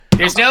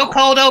There's no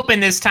cold open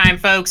this time,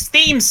 folks.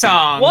 Theme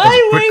song. What?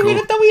 Wait,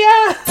 I thought we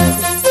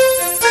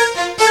had.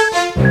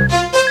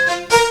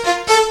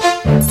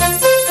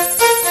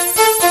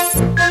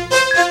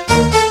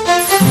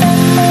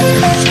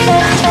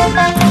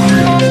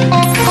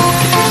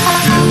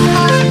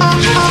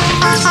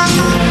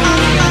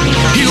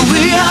 Here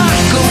we are,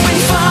 going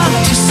far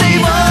to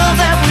save all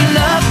that we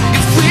love.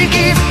 If we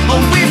give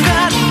all we've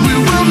got, we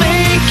will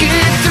make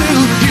it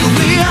through. Here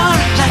we are,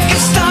 like a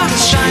star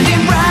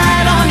shining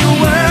bright on your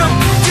world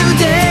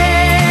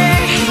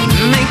today.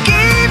 Make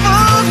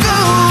evil go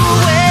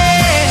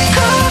away.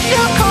 Cold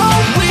your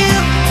cold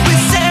will, we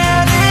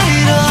set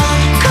it all.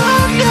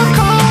 Cold your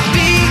cold,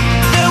 be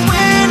there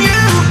when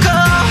you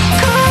call.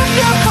 Cold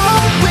your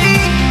cold,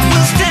 we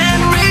will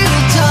stand real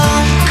tall.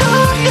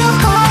 Cold your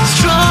cold,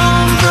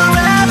 stronger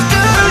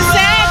after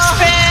Zatch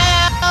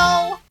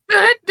Bell.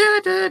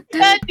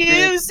 The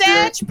new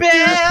Zatch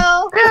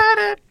Bell.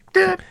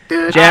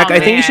 Jack, Oh, I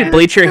think you should man.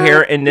 bleach your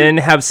hair and then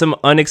have some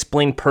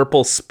unexplained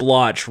purple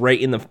splotch right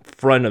in the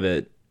front of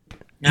it.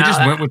 He just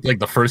went with like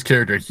the first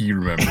character he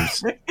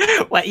remembers.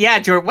 What? Yeah,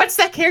 George. What's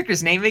that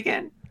character's name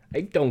again?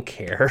 I don't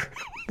care.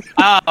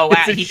 Oh wow,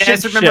 It's a he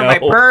does shit remember my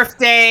show.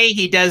 birthday.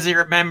 He doesn't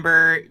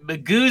remember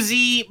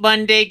Magoozy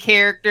Monday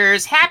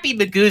characters. Happy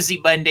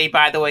Magoozy Monday,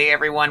 by the way,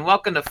 everyone.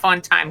 Welcome to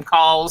Fun Time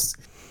Calls,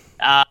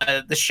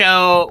 the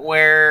show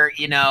where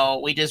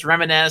we just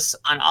reminisce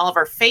on all of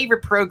our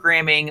favorite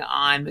programming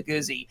on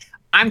Magoozy.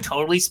 I'm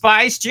Totally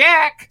Spies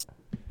Jack.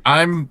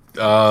 I'm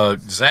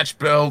Zatch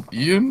Bell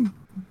Ian.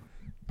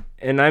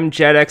 And I'm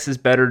JetX's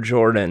better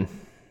Jordan.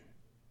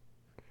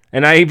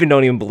 And I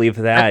don't even believe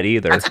that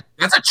either.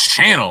 That's a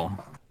channel.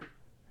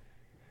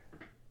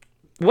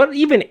 What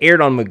even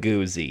aired on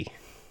Magoozy?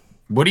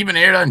 What even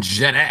aired on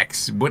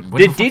JetX? What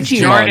The fuck is Digimon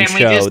Jordan, show. we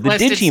just The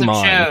listed some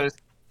Digimon. shows.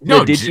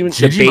 No, the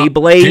Digimon-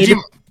 Beyblade.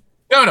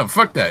 No,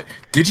 fuck that.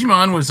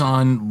 Digimon was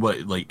on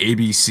like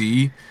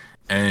ABC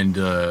and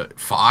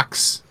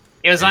Fox.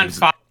 It was on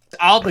Fox.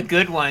 All the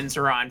good ones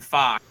are on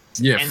Fox.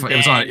 Yeah, And it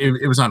was on. then-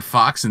 It was on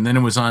Fox, and then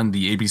it was on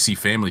the ABC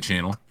Family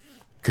Channel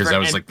because that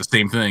was And- like the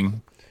same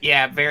thing.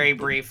 Yeah, very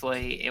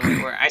briefly.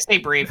 I say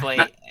briefly.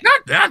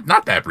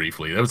 Not that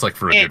briefly. That was like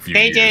for a good few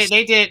they years.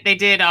 they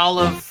did all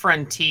of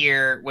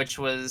Frontier, which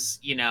was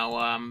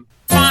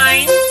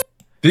fine.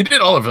 They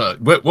did all of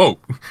whoa.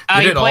 They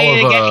He did all played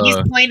it again. of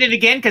He's playing it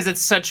again because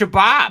it's such a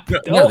bop. no,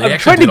 Oh, they I'm actually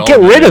trying to did get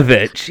all rid it. of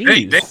it.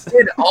 They Jeez.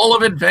 did all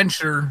of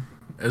Adventure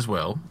as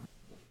well.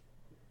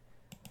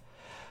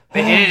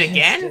 They did it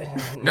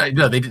again.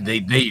 No, they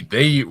did.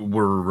 They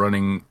were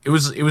running. It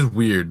was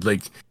weird.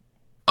 Like,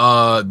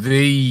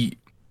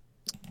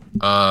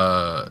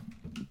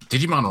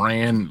 Digimon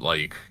ran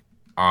like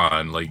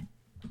on like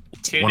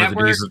Two one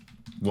Network. of the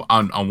days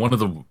on one of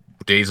the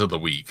days of the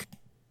week,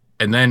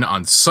 and then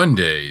on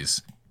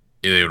Sundays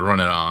they would run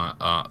it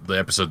on the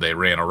episode they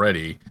ran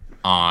already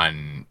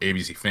on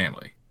ABC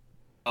Family.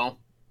 Oh,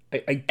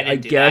 I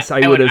didn't do guess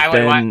that. I would have I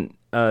would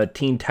been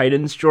Teen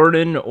Titans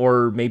Jordan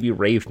or maybe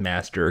Rave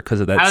Master because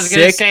of that I was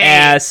gonna sick say-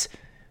 ass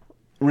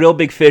Real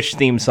Big Fish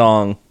theme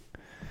song.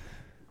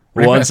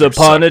 Rave Once Master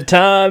upon a sucked.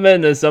 time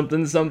and a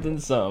something something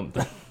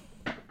something.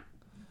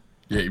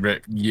 Yeah,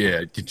 right.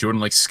 Yeah, Jordan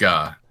likes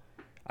ska.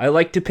 I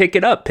like to pick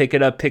it up, pick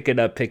it up, pick it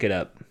up, pick it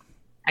up.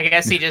 I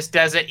guess he just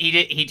does it. He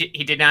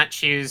did not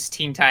choose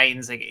Teen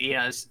Titans. Like,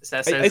 that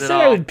says I it said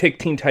all. I would pick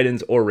Teen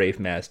Titans or Rave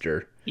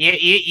Master.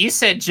 You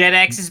said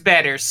Jetix is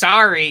better.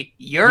 Sorry,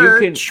 your You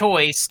can-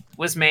 choice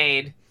was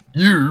made.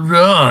 You're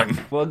wrong.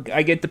 Well,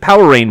 I get the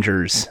Power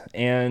Rangers,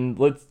 and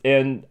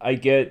I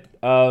get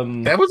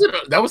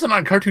That wasn't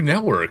on Cartoon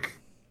Network.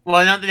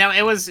 Well,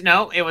 it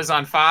was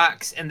on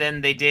Fox, and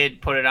then they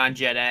did put it on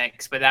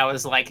Jetix, but that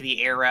was like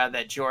the era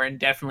that Jordan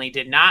definitely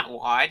did not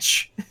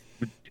watch.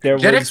 there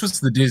Jetix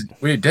was the Disney.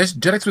 Wait,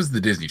 Jetix was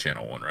the Disney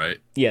Channel one, right?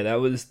 yeah,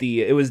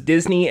 it was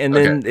Disney, and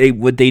Okay. then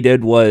what they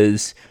did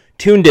was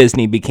Toon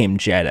Disney became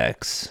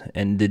Jetix,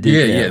 and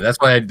Yeah. That's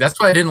why I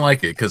didn't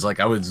like it because like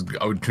I would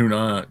turn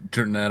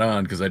that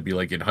on because I'd be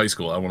like in high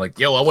school. I was like,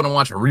 yo, I want to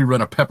watch a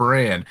rerun of Pepper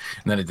Ann,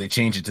 and then they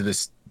changed it to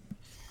this.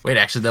 Wait,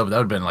 actually, that would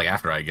have been like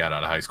after I got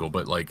out of high school,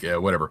 but like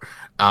whatever.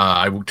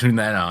 I would turn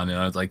that on, and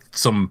I was like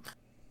some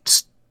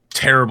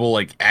terrible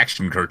like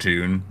action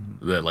cartoon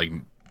that like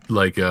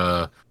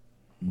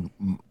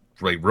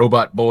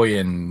Robot Boy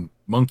and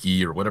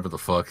Monkey or whatever the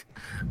fuck.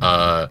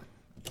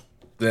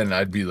 Then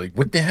I'd be like,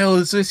 what the hell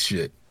is this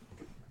shit?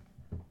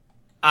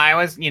 I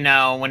was, when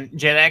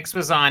Jetix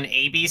was on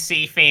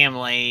ABC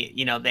Family,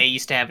 they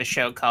used to have a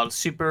show called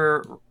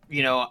Super,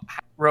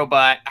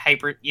 Robot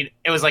Hyper. It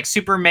was like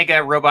Super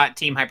Mega Robot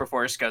Team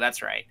Hyperforce Go.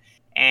 That's right,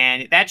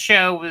 and that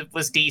show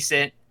was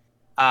decent.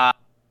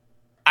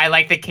 I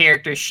like the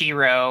character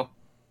Shiro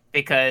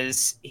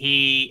because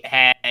he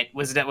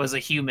was a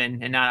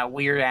human and not a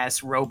weird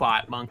ass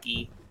robot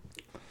monkey.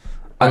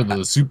 Oh,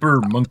 the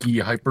Super Monkey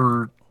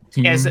Hyper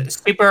Team. Yes,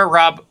 Super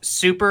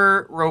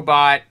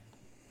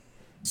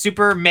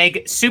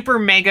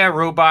Mega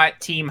Robot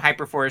Team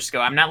Hyperforce Go.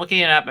 I'm not looking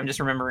it up. I'm just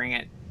remembering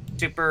it.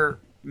 Super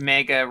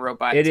Mega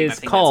Robot It Team. I is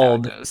think that's how it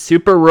called goes.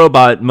 Super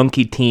Robot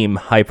Monkey Team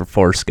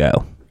Hyperforce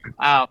Go.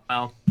 Oh,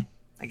 well.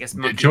 I guess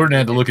Jordan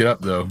had to look it up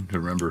though to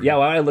remember. Yeah,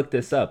 why I looked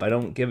this up? I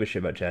don't give a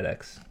shit about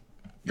JetX.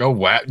 Oh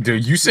wow,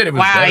 dude, you said it was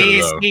Wow, better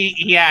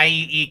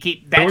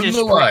he that Jordan's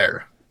a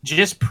liar.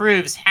 just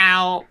proves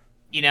how,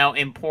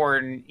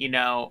 important,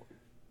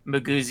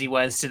 Maguzi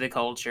was to the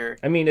culture.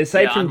 I mean,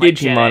 aside Yeah, from unlike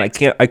Digimon,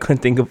 JetX. I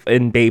couldn't think of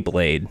in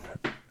Beyblade.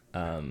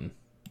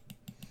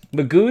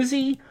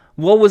 Maguzi?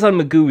 What was on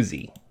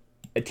Maguzi?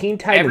 Teen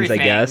Titans,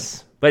 Everything. I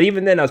guess. But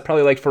even then, I was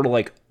probably for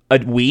a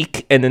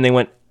week, and then they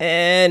went,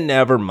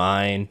 never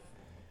mind.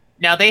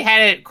 Now, they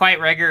had it quite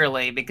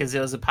regularly because it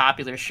was a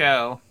popular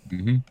show.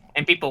 Mm-hmm.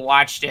 And people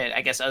watched it,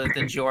 I guess, other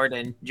than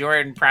Jordan.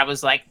 Jordan probably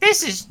was like,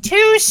 this is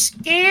too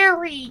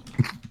scary.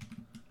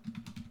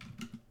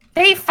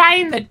 They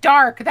fight in the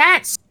dark.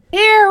 That's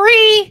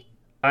scary.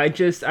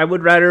 I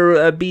would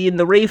rather be in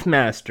the Rave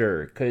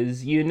Master,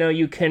 because,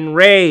 you can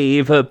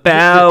rave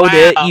about Wow,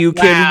 it, you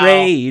can wow.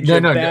 rage No,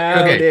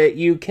 about okay. it,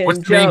 you can What's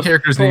the main jump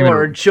character's name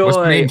for in- what's the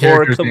joy main or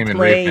character's name in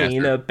Rave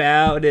complain Master?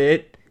 about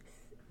it.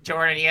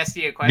 Jordan, he asked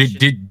you a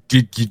question.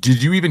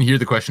 Did you even hear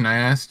the question I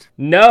asked?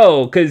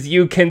 No, because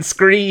you can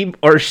scream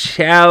or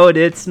shout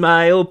it,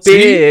 smile See?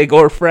 big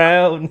or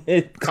frown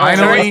it.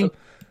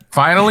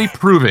 Finally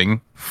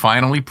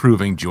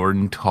proving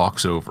Jordan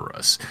talks over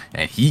us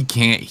and he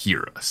can't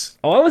hear us.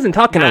 Oh, I wasn't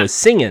talking, I Nah. was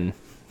singing.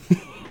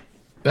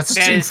 That's the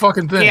That same is-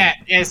 fucking thing.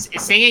 Yeah,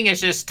 singing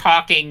is just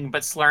talking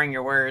but slurring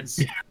your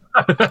words.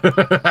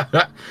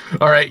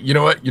 All right, you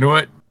know what,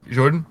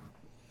 Jordan?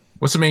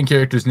 What's the main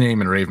character's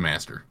name in Rave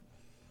Master?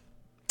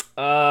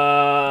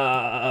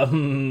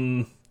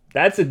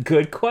 That's a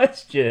good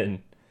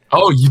question.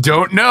 Oh, you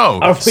don't know.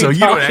 Are we So you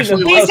don't talking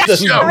actually about watch He's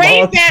the the a show.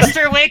 Rave- Rave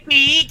Master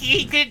Wiki.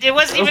 He could. It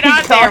wasn't Are even we on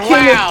there. talking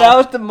Wow.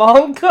 about the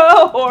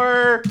manga,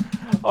 or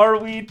are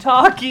we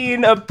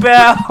talking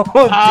about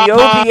the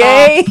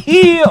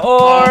OVA,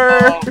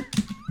 or...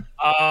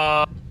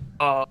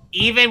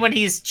 Even when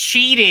he's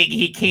cheating,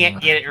 he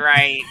can't get it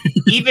right.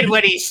 Even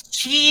when he's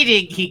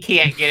cheating, he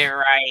can't get it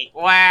right.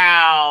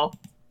 Wow.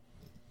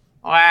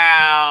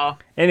 Wow.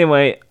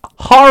 Anyway,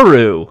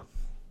 Haru.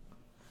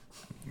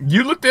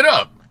 You looked it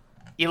up.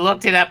 You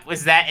looked it up.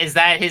 Is that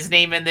his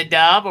name in the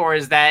dub, or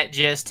is that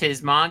just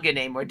his manga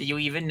name, or do you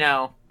even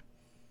know?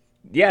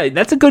 Yeah,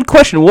 that's a good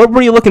question. What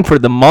were you looking for?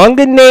 The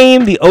manga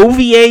name, the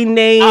OVA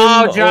name,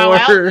 Oh, Joe. or...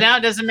 Well, no,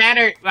 it doesn't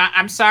matter.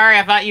 I'm sorry.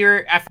 I thought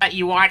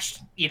you watched,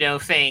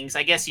 things.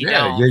 I guess you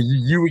don't.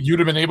 You'd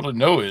have been able to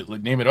know it.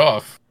 Like, name it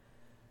off.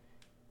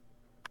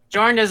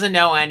 Jordan doesn't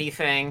know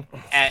anything.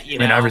 I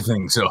mean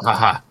everything. So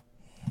haha.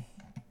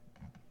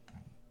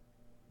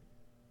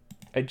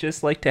 I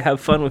just like to have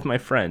fun with my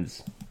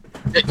friends.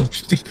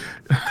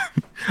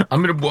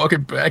 I'm gonna walk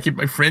it back, and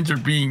my friends are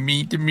being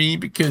mean to me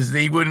because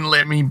they wouldn't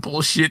let me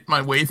bullshit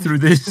my way through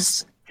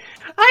this.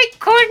 I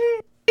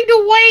couldn't find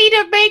a way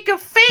to make a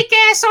fake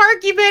ass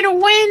argument a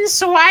win,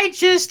 so I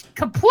just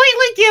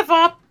completely give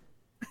up.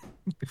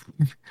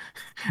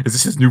 Is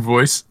this his new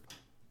voice?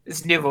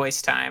 It's new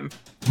voice time.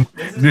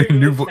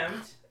 New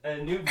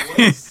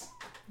voice.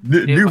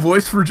 New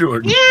voice for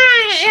Jordan.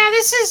 Yeah.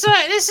 This is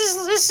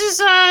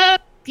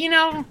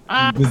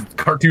This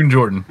cartoon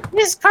Jordan.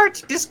 this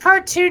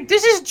cartoon.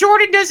 This is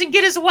Jordan doesn't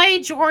get his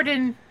way,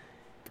 Jordan.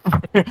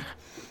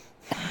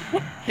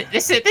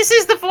 This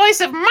is the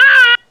voice of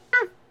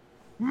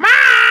Mom.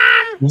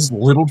 This is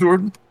little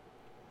Jordan.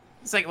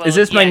 It's like Is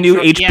this my yeah, new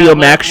Jor- HBO yeah,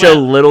 Max show,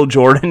 Little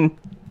Jordan?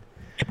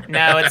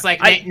 No, it's like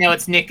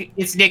it's Nick.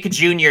 It's Nick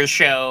Jr.'s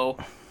show,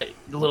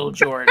 Little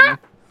Jordan.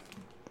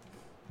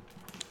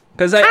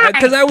 Because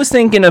I was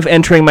thinking of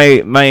entering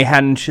my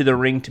hat into the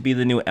ring to be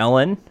the new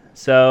Ellen.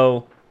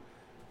 So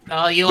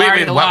Oh, you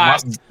already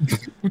lost.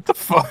 What the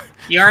fuck?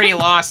 You already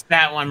lost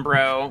that one,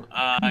 bro.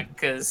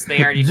 Because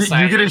they already You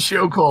decided. get a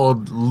show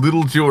called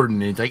Little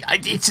Jordan. It's like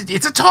it's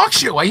a talk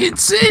show. I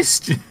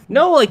insist.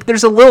 no,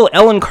 there's a little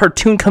Ellen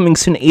cartoon coming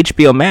soon to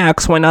HBO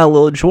Max. Why not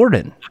Little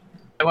Jordan?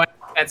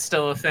 That's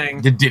still a thing.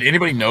 Did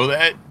anybody know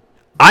that?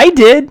 I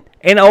did.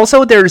 And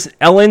also, there's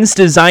Ellen's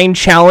Design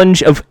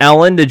Challenge of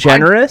Ellen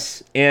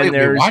DeGeneres, and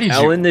there's Ellen why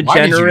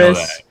did you know DeGeneres.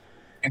 that?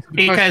 Answer the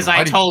Because question. Why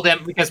I did- told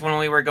him, because when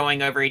we were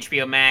going over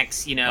HBO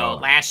Max,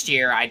 last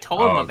year, I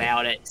told him okay.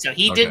 about it. So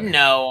he Okay. didn't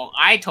know.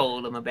 I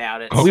told him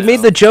about it. Okay. We so-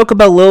 made the joke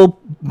about Lil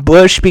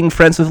Bush being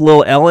friends with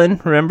Lil Ellen.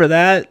 Remember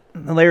that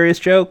hilarious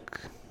joke?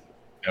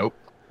 Nope.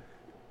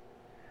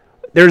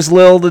 There's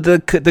Lil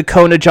the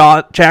Kona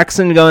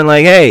Jackson going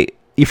like, "Hey,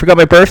 you forgot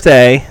my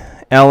birthday,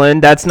 Ellen.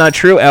 That's not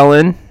true,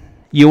 Ellen.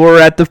 You were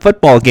at the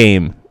football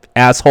game,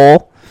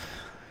 asshole."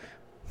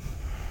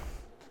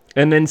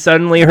 And then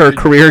suddenly her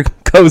career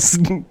goes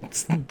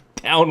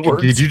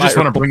downward. Did you just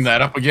want to bring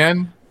that up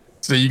again?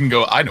 So you can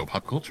go, I know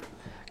pop culture.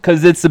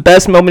 Because it's the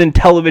best moment in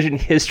television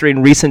history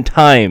in recent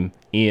time,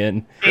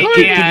 Ian.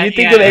 Can you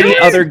think of any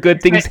other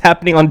good things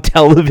happening on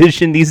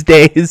television these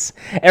days?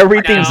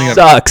 Everything No.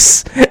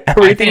 sucks.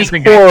 Everything's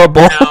think-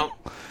 horrible. No,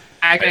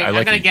 I'm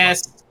like gonna these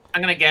guess. I'm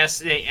gonna guess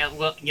that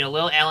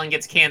Lil Ellen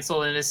gets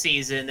canceled in a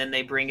season, then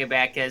they bring it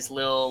back as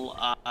Lil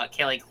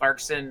Kelly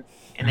Clarkson,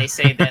 and they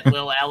say that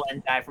Lil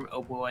Ellen died from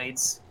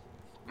opioids.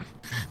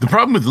 The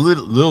problem with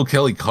little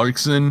Kelly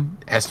Clarkson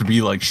has to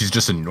be like she's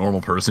just a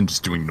normal person,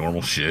 just doing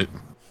normal shit.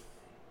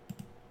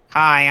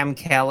 Hi, I'm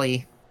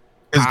Kelly.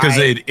 Because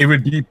Hi. it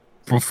would be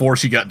before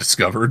she got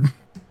discovered.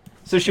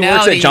 So she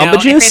works at Jamba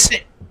Juice?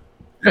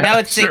 No,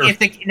 it's Sure.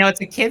 it's a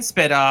kid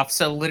spinoff,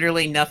 so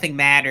literally nothing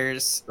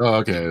matters. Oh,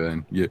 okay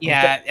then. Yeah.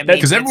 Yeah, I mean,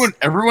 Because it's-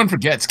 everyone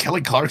forgets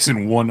Kelly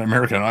Clarkson won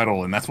American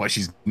Idol, and that's why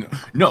she's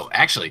no.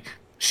 Actually,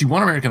 she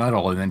won American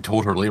Idol and then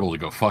told her label to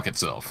go fuck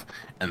itself,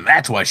 and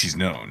that's why she's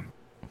known.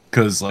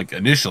 Because like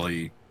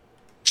initially,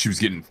 she was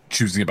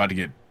about to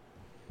get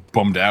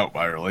bummed out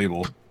by her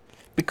label.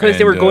 Because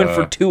they were going And,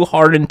 for too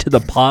hard into the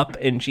pop,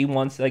 and she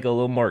wants like a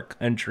little more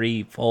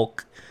country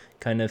folk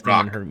kind of thing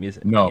in Rock. her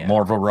music. No, yeah.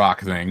 more of a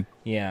rock thing.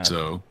 Yeah.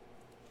 So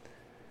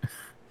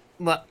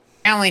Well,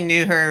 I only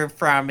knew her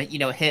from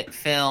hit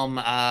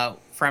film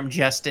from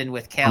Justin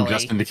with Kelly. from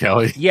Justin to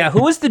Kelly, Yeah,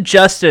 who was the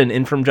Justin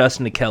in From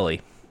Justin to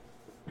Kelly?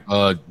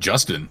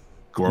 Justin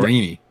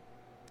Guarini.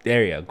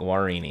 There you go,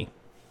 Guarini.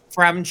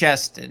 From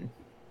Justin.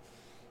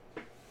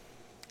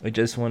 I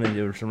just wanted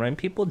to remind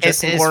people, His,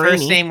 Justin his Guarini.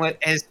 first name was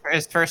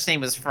his first name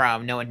was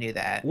From. No one knew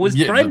that. Was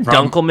Yeah, Brian the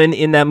problem- Dunkelman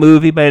in that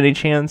movie by any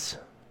chance?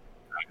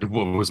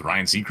 What was it,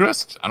 Ryan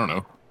Seacrest? I don't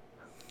know.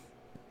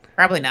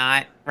 Probably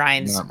not.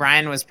 Ryan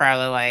No. was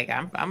probably like,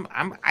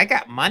 I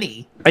got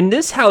money. In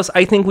this house,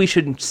 I think we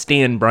should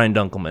stand Brian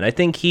Dunkelman. I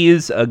think he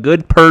is a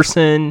good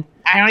person.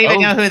 I don't even Oh.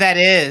 know who that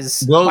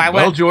is. Well, Why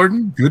would-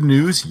 Jordan, good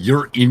news.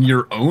 You're in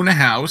your own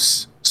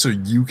house, so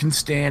you can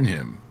stand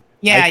him.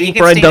 yeah, I you think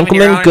can Brian see him in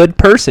your Dunkelman, own- good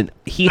person.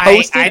 He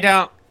hosted. I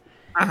don't.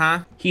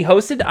 He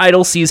hosted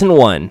Idol season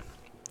 1,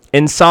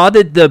 and saw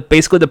that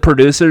basically the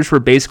producers were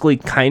basically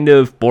kind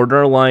of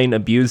borderline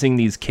abusing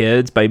these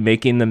kids by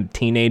making them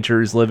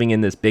teenagers living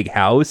in this big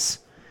house,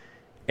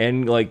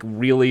 and like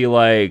really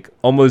like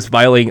almost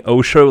violating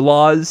OSHA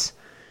laws.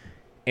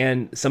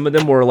 And some of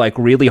them were like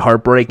really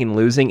heartbreaking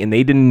losing, and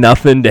they did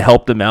nothing to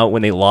help them out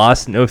when they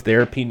lost. No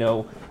therapy,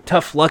 no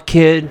tough luck,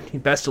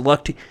 kid. Best of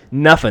luck to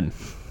nothing.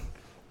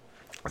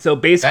 So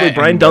basically, That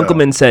Brian and,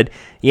 Dunkelman said,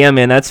 "Yeah,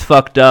 man, that's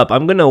fucked up.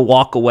 I'm gonna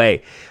walk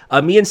away.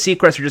 Me and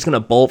Seacrest are just gonna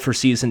bolt for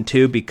season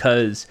 2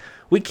 because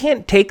we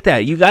can't take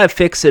that. You gotta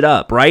fix it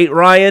up, right,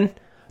 Ryan?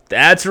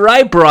 That's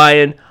right,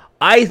 Brian.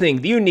 I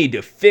think you need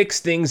to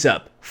fix things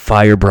up.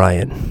 Fire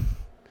Brian."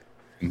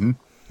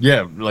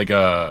 Yeah, like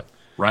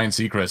Ryan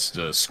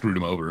Seacrest screwed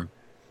him over.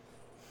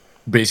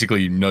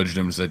 Basically, nudged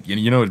him and said,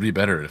 it'd be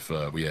better if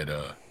we had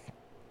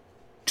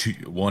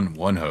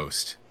one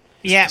host."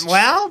 Yeah,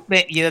 well,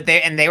 but,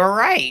 they were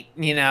right.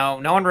 No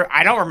one.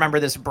 I don't remember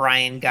this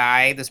Brian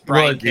guy. This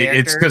Brian Well, character.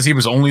 it's because he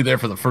was only there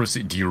for the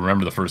first. Do you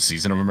remember the first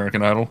season of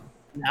American Idol?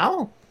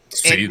 no.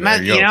 See, It there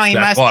must, you go. he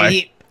That's must.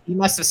 why. He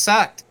must have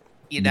sucked.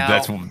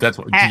 That's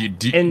what.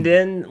 And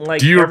then like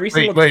Do you every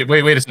single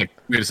wait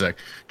a sec,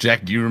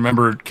 Jack? Do you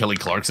remember Kelly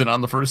Clarkson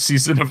on the first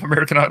season of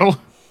American Idol?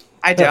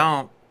 I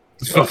don't.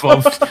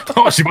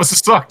 Oh, she must have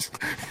sucked.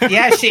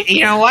 Yeah, she.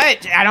 You know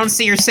what? I don't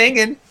see her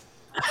singing.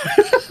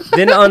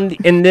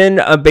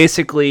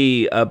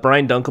 basically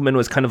Brian Dunkelman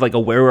was kind of like a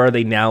 "Where Are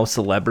They Now"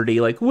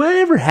 celebrity. Like,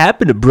 whatever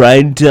happened to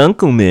Brian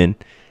Dunkelman?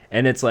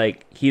 And it's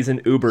like he's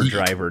an Uber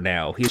driver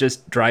now. He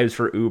just drives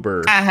for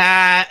Uber.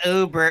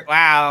 Uber.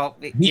 Wow.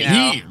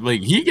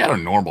 He got a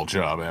normal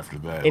job after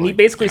that. And he like,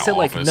 basically in said,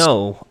 like, office.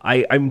 no,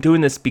 I'm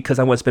doing this because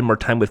I want to spend more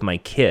time with my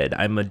kid.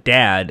 I'm a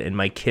dad, and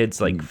my kid's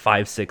like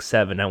 5, 6,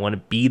 7. I want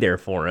to be there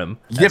for him.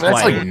 Yeah, but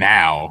that's why- like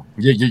now.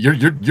 Yeah,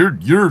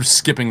 you're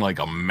skipping like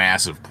a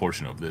massive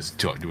portion of this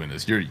to doing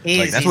this.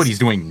 That's what he's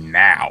doing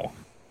now.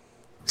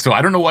 So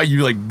I don't know why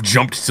you like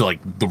jumped to like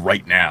the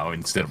right now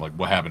instead of like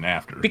what happened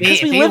after. because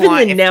If we you live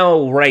want- in the if-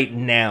 now, right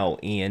now,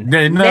 Ian.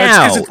 No,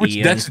 now, it's 'cause it's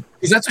Ian.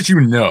 that's what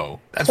you know.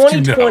 That's what you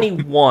know.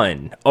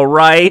 2021. All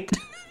right.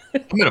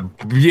 I'm gonna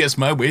BS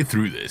my way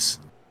through this.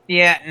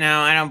 Yeah. No,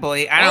 I don't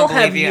believe. I I'll don't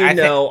have believe you you.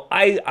 know,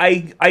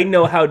 I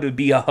know how to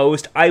be a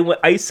host.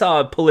 I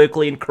saw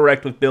Politically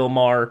Incorrect with Bill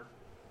Maher.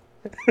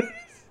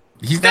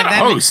 He's not a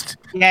That- host.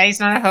 Yeah, he's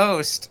not a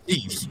host. You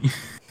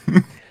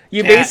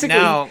Yeah, basically.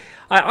 no.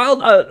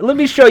 I'll let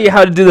me show you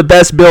how to do the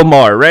best Bill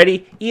Maher.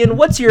 Ready, Ian?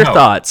 What's your No,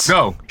 thoughts?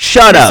 no.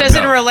 Shut This up,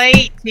 doesn't No.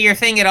 relate to your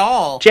thing at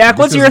all. Jack.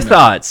 What's This your doesn't-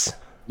 thoughts?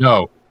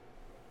 No.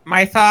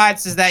 My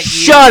thoughts is that you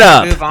Shut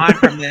up. move on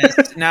from this.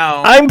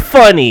 No. I'm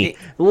funny.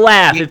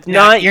 Laugh. If No,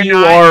 not, you're you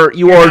not. are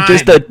You're not.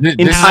 just a This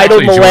is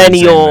entitled actually Jordan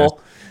saying millennial.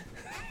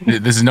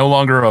 This is no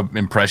longer an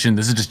impression.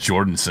 This is just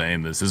Jordan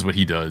saying this. This is what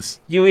he does.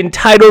 You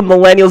entitled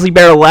millennials. You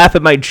better laugh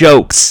at my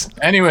jokes.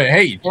 Anyway,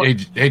 hey,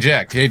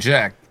 Jack.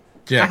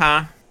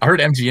 Uh-huh. I heard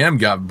MGM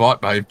got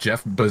bought by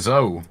Jeff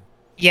Bezos.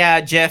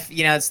 Yeah, Jeff,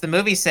 it's the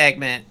movie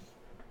segment.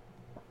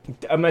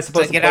 Am I So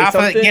supposed to get play off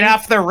something? get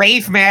off the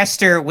Rave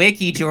Master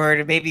wiki,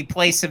 Jordan. Maybe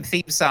play some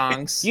theme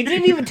songs. You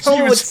didn't even tell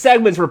me what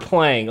segments we're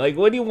playing. Like,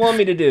 what do you want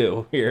me to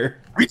do here?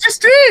 We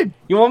just did.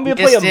 You want me to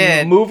We play just a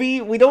did. movie?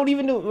 We don't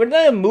even do. We're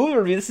not a movie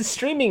review. This is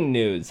streaming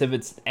news. If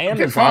it's Okay,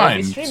 Amazon, fine.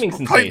 it's streaming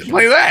Play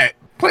sensation. that.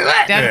 Play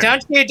that.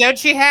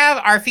 Don't you have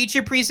our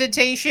feature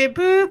presentation?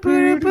 Boo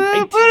boo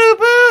boo boo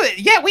boo.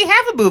 Yeah, we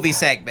have a movie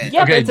segment.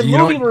 Yeah, Okay, but it's a you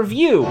know movie what-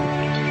 review.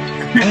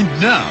 And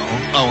now,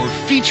 our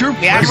feature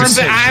Yeah,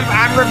 presentation.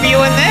 I'm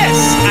reviewing this.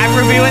 I'm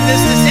reviewing this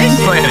He's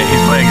decision. playing it.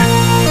 He's playing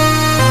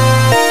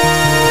it.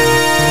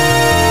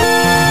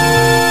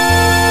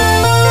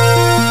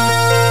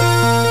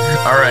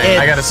 All right,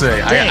 I gotta say,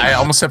 I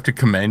almost have to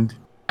commend.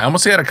 I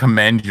almost gotta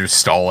commend your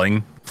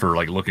stalling for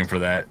like looking for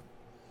that.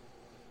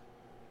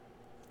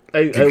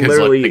 I Because,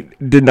 literally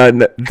did not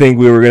think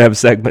we were going to have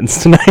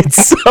segments tonight,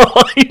 so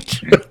I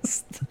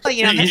just... Well,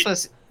 you know, this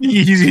was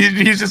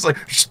He's just like,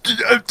 shut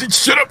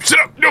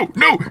up,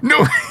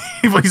 no.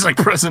 He's like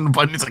pressing the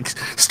button. He's like,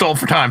 stall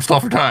for time.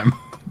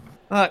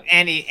 look.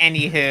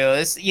 Anywho,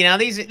 this, you know,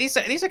 these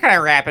are kind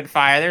of rapid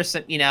fire. There's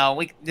some, you know,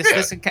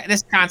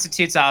 this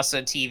constitutes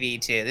also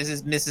TV too.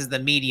 This is the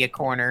media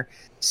corner.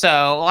 So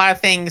a lot of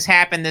things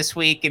happened this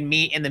week in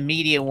the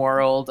media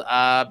world.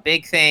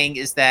 Big thing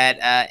is that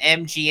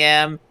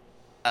MGM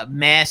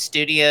Mass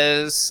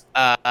Studios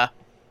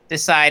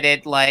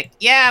decided, like,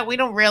 yeah, we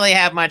don't really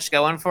have much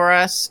going for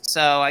us,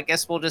 so I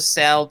guess we'll just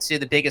sell to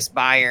the biggest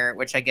buyer,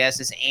 which I guess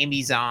is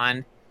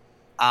Amazon.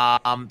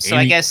 So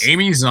I guess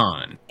Amy's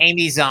on.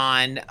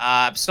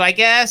 So I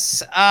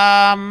guess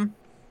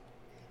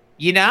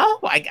you know,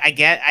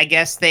 I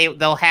guess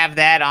they'll have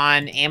that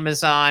on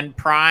Amazon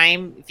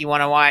Prime if you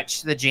want to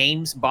watch the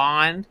James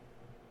Bond.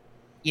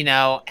 You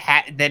know,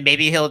 then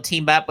maybe he'll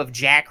team up with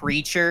Jack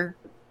Reacher.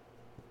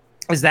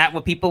 Is that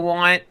what people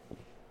want?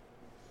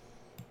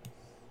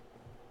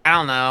 I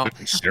don't know.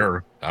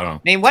 Sure, I don't.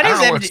 I mean, what I is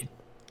don't know MG?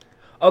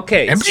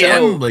 Okay,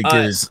 MGM? so,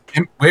 Is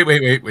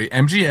wait.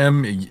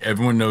 MGM,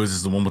 everyone knows,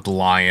 is the one with the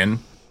lion.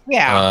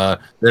 Yeah.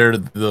 They're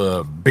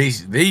the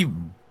base. They've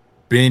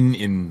been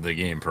in the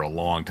game for a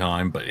long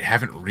time, but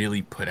haven't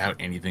really put out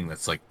anything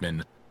that's like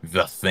been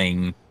the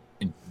thing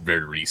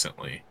very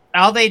recently.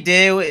 All they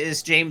do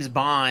is James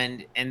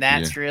Bond, and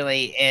that's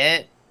really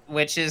it.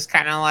 Which is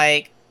kind of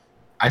like,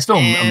 I still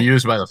am Eh.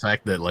 amused by the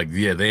fact that like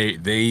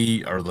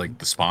they are like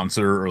the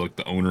sponsor or like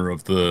the owner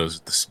of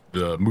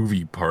the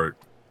movie part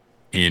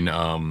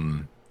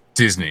in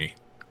Disney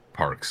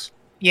parks.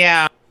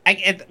 yeah.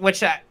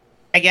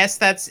 I guess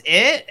that's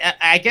it.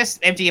 I guess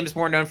MGM is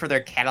more known for their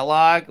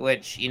catalog,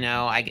 which, you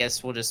know, I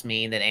guess will just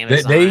mean that They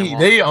Amazon.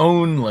 they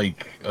own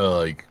like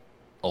a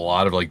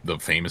lot of like the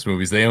famous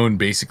movies. They own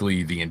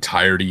basically the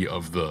entirety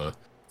of the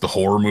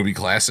horror movie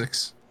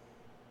classics.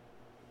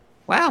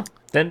 Wow.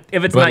 then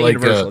if it's but not like,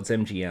 Universal, it's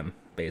MGM,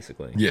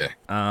 basically. Yeah.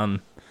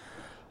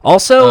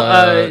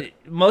 Also,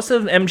 most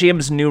of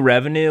MGM's new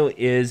revenue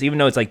is, even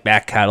though it's like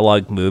back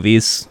catalog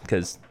movies,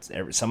 because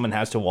someone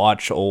has to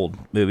watch old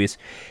movies,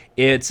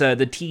 it's the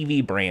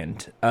TV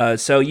brand.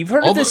 So you've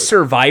heard of this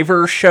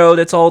Survivor show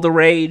that's all the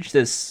rage?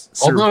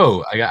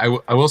 Although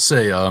I will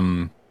say,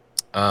 the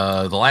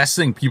last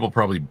thing people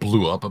probably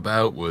blew up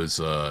about was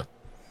A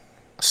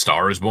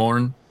Star Is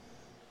Born.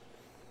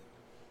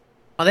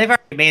 Well, they've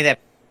already made that.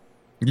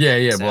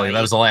 Yeah, So but like,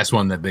 that was the last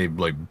one that they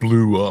like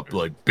blew up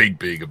like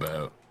big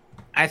about.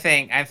 I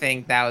think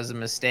that was a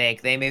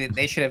mistake.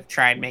 They should have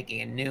tried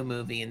making a new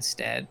movie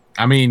instead.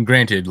 I mean,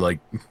 granted, like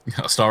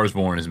A Star Is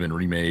Born has been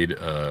remade,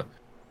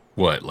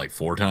 like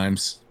 4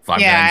 times, 5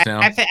 Yeah,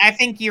 times now. I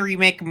think you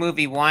remake a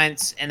movie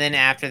once, and then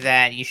after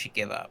that, you should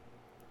give up.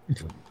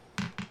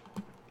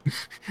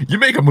 You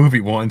make a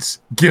movie once,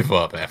 give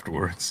up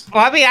afterwards.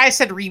 Well, I mean, I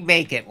said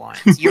remake it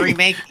once. You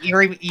remake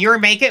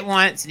it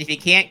once, and if you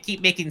can't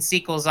keep making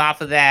sequels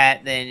off of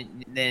that, then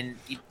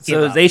you give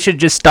So up. they should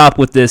just stop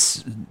with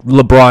this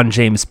LeBron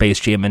James Space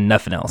Jam and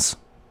nothing else.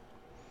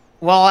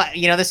 Well,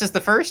 you know, this is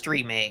the first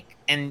remake,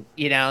 and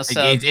you know,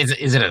 so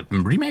Is it a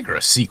remake or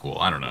a sequel?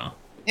 I don't know.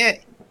 I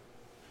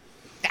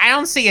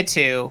don't see a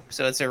 2,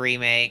 so it's a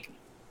remake.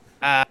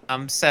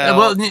 So Yeah,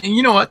 well,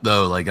 you know what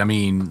though? Like, I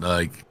mean,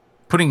 like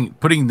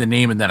putting the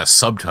name and then a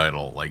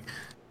subtitle, like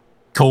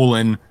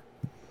colon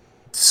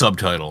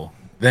subtitle,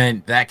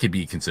 then that could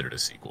be considered a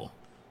sequel.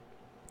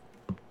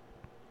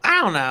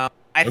 I don't know.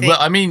 I think,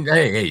 Well, I mean,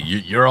 hey,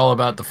 you're all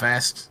about the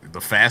Fast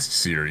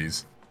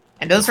series.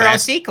 and those the are all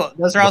Fast- sequels.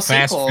 Those are all the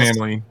Fast sequels.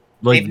 family.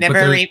 Like, They've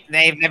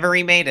never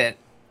remade it.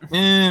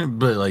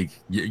 but like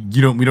we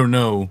don't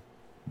know.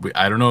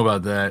 I don't know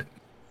about that.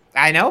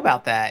 I know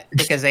about that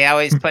because they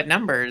always put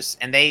numbers,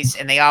 and they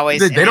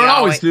always They don't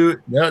always do it.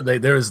 No,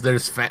 there's the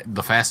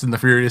Fast and the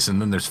Furious,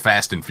 and then there's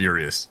Fast and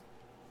Furious.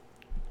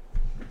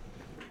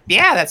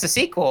 Yeah, that's a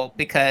sequel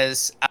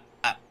because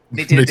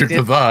they They did.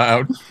 took the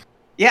out.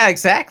 Yeah,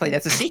 exactly.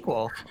 That's a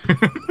sequel.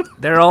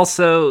 They're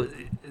also,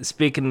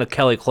 speaking of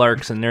Kelly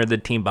Clarkson, they're the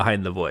team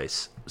behind The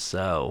Voice.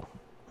 So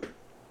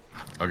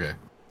Okay.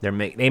 they Well,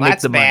 make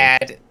that's the money.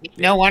 bad.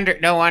 No wonder.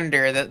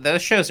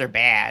 Those shows are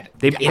bad.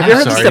 Have I'm you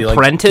heard of sorry, this like-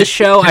 Apprentice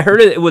show? I heard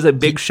it was a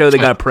big show that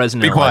got a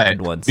president Be quiet.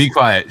 elected once. Be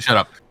quiet. Shut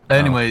up.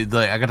 Anyway,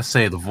 I gotta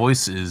say, The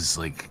Voice is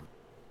like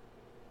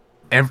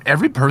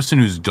every person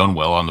who's done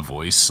well on The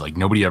Voice. Like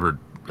nobody ever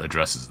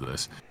addresses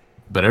this,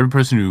 but every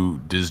person who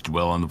does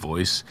well on The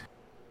Voice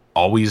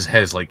always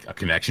has like a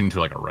connection to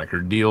like a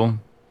record deal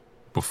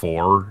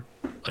before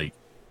like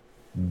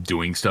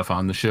doing stuff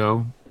on the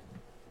show,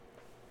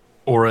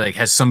 or like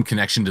has some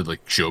connection to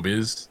like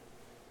showbiz.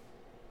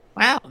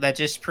 Wow, that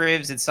just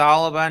proves it's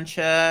all a bunch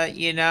of, I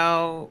mean,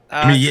 yeah,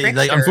 like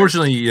tricksters.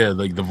 unfortunately, yeah,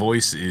 like The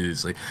Voice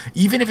is like,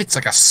 even if it's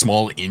like a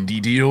small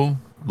indie deal,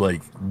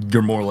 like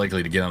you're more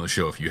likely to get on the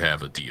show if you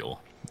have a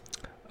deal.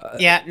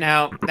 Yeah,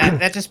 no,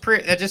 that just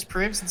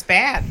proves it's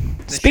bad.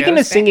 The Speaking of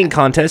show's singing bad.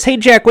 contests, hey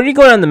Jack, when are you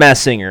going on The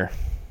Masked Singer?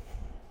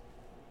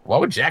 Why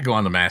would Jack go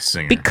on The Masked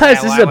Singer? Because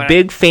Yeah, this why is a would I-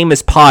 big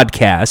famous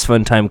podcast,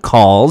 Funtime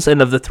Calls,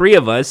 and of the three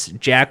of us,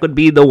 Jack would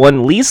be the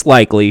one least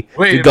likely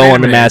Wait, to go wait a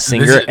on The minute. Masked This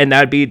Singer, is- and that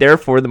would be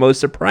therefore the most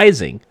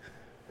surprising.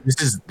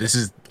 This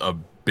is a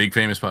big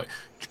famous podcast.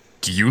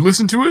 Do you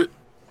listen to it?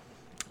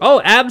 Oh,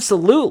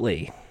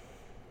 absolutely.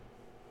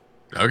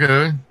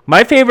 Okay.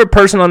 My favorite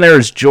person on there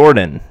is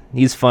Jordan.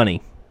 He's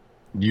funny.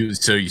 You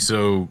just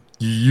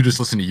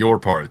listen to your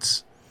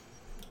parts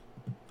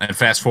and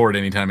fast forward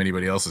anytime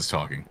anybody else is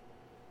talking.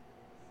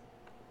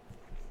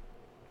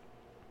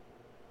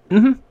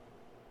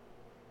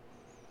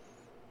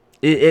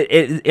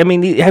 I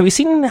mean, have you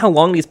seen how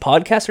long these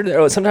podcasts are?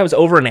 Oh, sometimes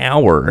over an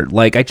hour.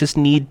 Like, I just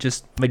need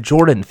my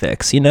Jordan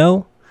fix, you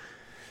know?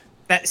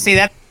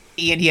 That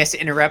Ian, he has to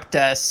interrupt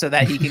us so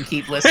that he can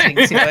keep listening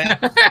to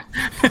it.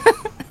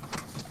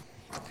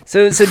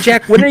 So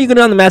Jack, when are you going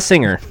on The Masked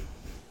Singer?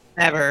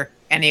 Never.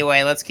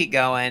 Anyway, let's keep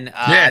going.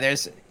 Yeah.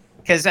 There's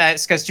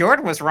because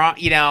Jordan was wrong.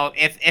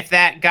 If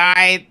that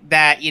guy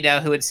that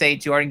who would say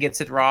Jordan gets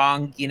it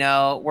wrong,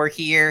 were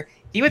here,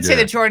 he would say Yeah.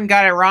 that Jordan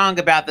got it wrong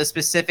about the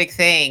specific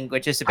thing,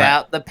 which is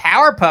about the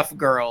Powerpuff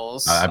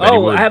Girls. I bet he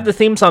Oh, would. I have the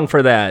theme song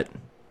for that.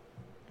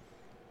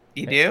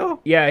 You do?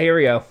 Yeah, here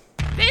we go.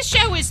 This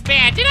show is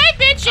bad. Did I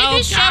mention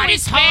this show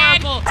is bad?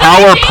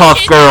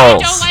 Powerpuff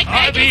Girls.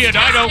 I mean,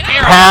 I don't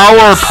care.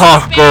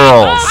 Powerpuff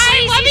Girls.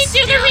 Let me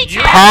do the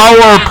recap.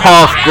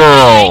 Powerpuff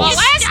Girls.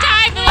 Last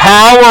time.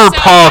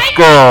 Powerpuff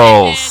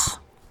Girls.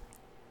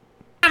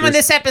 On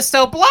this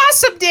episode,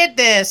 Blossom did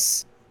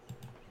this.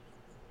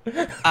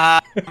 I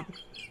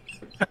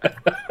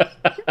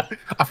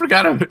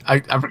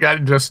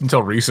forgot just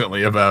until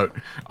recently about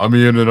I'm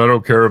Ian and I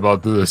don't care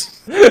about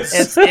this.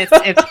 It's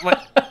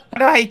what. I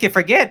don't know how you can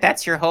forget.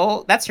 That's your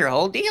whole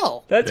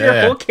deal. That's your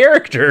Yeah. whole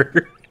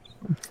character.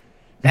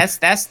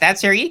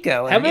 That's your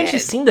ego. in Haven't it. you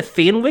seen the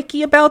fan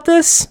wiki about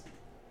this?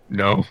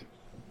 No.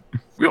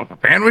 We don't have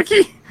a fan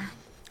wiki?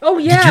 Oh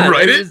yeah, you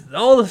write it? there's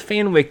all the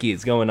fan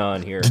wikis going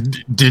on here.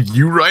 Did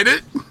you write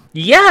it?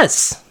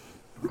 Yes.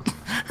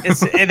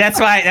 That's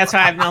why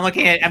I'm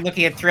looking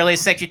at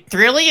Thrilly's section.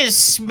 Thrilly is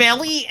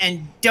smelly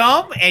and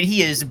dumb, and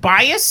he is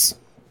biased.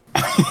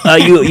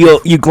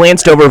 You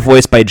glanced over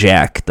voiced by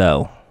Jack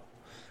though.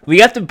 We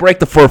have to break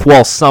the fourth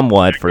wall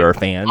somewhat for our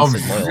fans. Oh,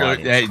 and loyal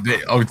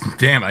audience.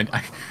 Damn!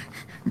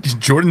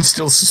 Jordan's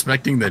still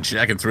suspecting that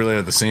Jack and Thriller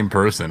are the same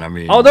person. I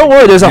mean, Oh, don't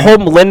worry. There's a whole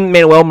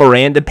Lin-Manuel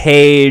Miranda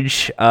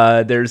page.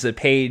 There's a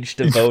page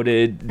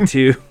devoted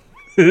to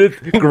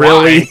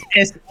Grilly.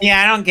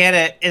 I don't get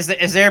it.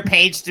 Is there a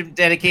page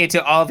dedicated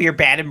to all of your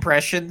bad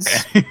impressions?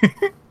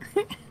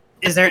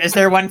 Is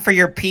there one for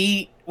your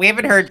Pete? We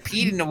haven't heard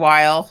Pete in a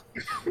while.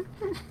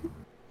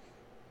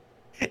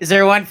 Is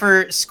there one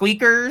for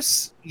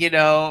squeakers?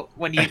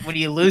 When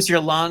you lose your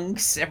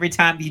lungs every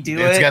time you do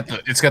it.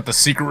 It's got the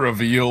secret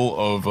reveal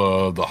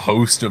of the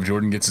host of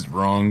Jordan Gets It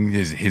Wrong,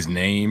 his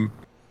name.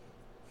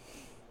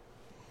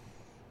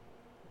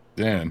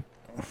 Dan.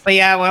 But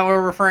yeah, what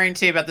we're referring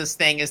to about this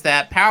thing is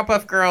that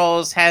Powerpuff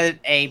Girls had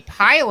a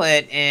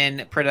pilot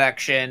in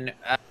production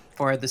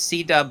for the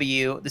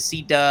CW, the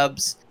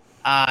C-Dubs,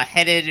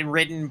 headed and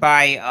written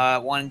by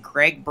one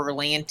Greg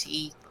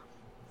Berlanti,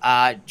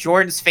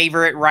 Jordan's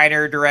favorite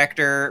writer,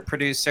 director,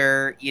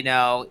 producer.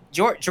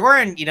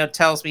 Jordan,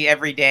 tells me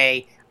every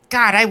day,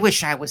 God, I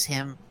wish I was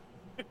him.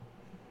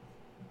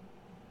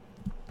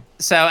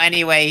 So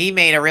anyway, he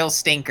made a real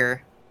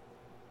stinker.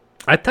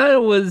 I thought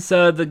it was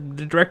the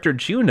director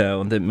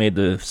Juno that made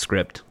the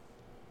script.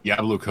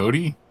 Diablo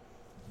Cody?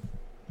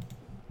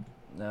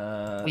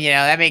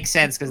 That makes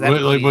sense because that.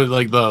 Like the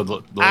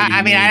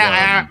I mean, lady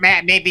I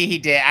don't. Maybe he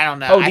did. I don't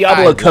know. Oh,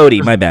 Diablo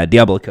Cody. My bad.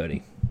 Diablo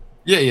Cody.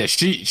 Yeah.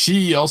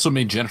 She also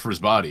made Jennifer's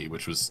Body,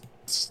 which was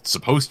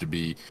supposed to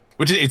be,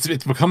 it's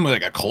become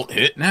like a cult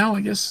hit now,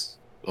 I guess,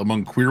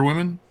 among queer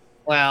women.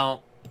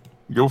 Well,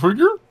 Go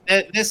figure.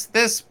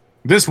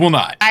 This will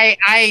not.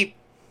 I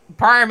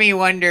part of me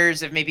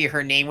wonders if maybe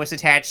her name was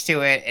attached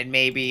to it, and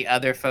maybe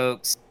other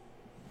folks.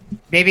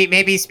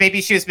 Maybe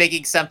she was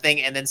making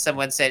something, and then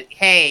someone said,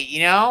 "Hey,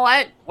 you know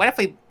what? What if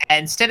we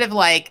instead of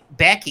like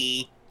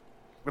Becky,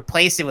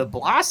 replace it with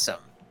Blossom?"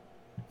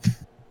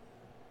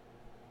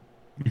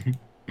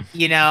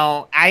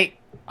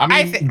 I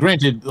mean,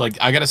 granted, like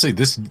I gotta say,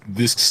 this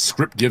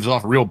script gives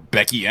off real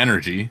Becky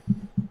energy.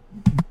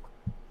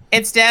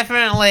 It's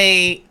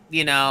definitely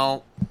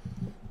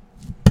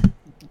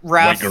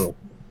rough. Like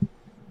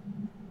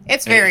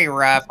It's very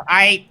rough.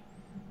 I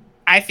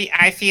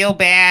feel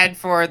bad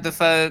for the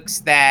folks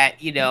that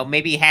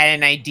maybe had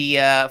an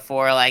idea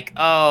for like,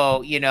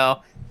 oh,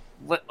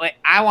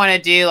 I want to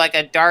do like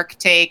a dark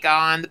take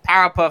on the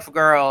Powerpuff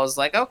Girls.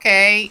 Like,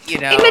 okay, you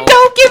know,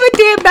 don't give a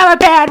damn about a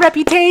bad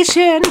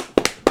reputation.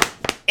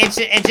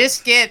 it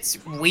just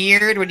gets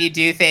weird when you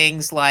do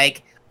things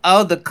like,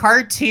 oh, the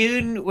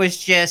cartoon was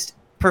just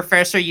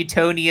Professor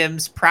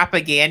Utonium's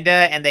propaganda,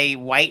 and they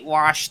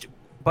whitewashed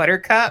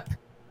Buttercup.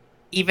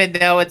 Even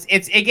though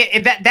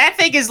that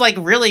thing is like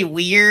really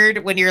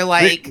weird when you're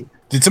like,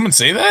 did someone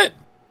say that?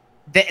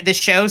 The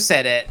show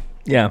said it.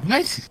 Yeah.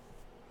 What?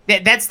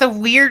 That's the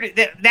weird.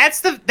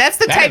 That's the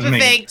type of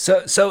thing.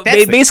 So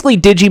they basically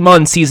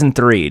Digimon season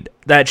 3.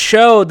 That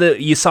show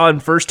that you saw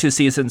in first 2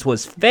 seasons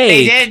was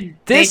fake.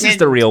 This is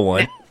the real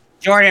one.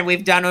 Jordan,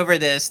 we've done over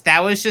this.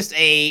 That was just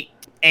a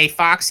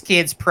Fox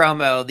Kids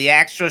promo. The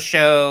actual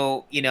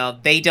show, you know,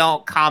 they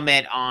don't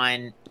comment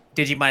on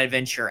Digimon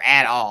Adventure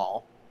at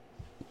all.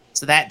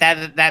 So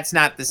that's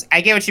not this.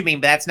 I get what you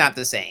mean, but that's not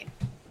the same.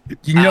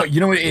 You know,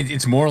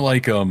 it's more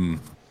like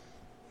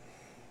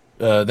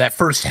that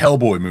first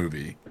Hellboy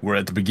movie, where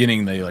at the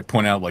beginning they like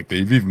point out like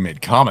they've even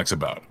made comics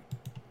about it.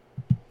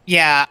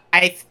 Yeah,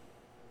 I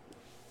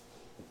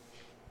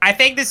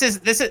think this is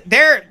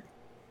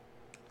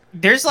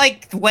there's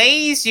like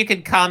ways you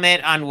could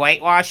comment on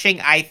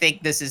whitewashing. I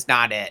think this is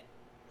not it.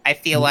 I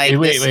feel like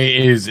wait,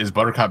 is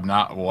Buttercup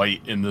not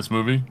white in this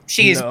movie?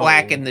 She is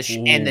black in the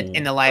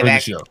in the live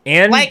action show.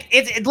 And like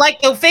it's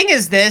like the thing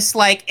is this,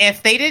 like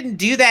if they didn't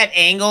do that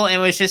angle and it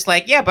was just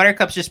like, yeah,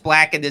 Buttercup's just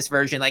black in this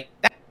version, like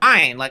that's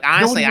fine. Like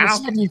honestly, I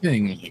don't say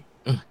anything.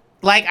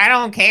 Like I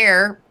don't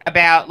care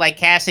about like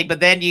casting, but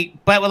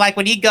like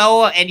when you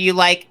go and you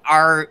like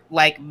are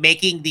like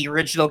making the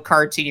original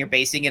cartoon, you're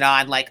basing it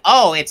on like,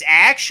 oh, it's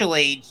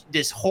actually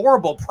this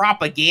horrible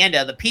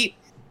propaganda.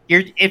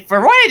 For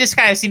one, it just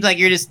kind of seems like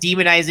you're just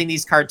demonizing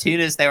these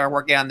cartoonists that were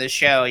working on this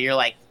show. You're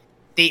like,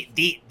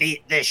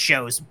 this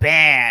show's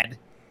bad.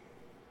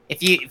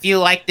 If you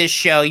like this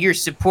show, you're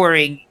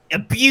supporting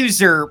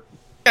abuser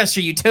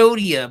Professor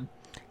Utonium.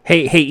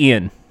 Hey,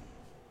 Ian.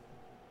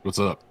 What's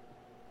up?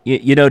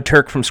 You know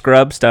Turk from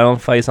Scrubs, Donald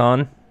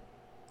Faison?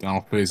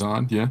 Donald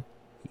Faison, yeah.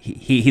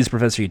 He's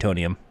Professor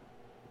Utonium.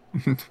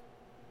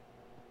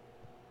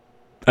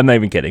 I'm not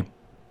even kidding.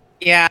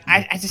 Yeah,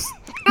 I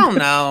don't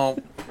know.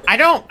 I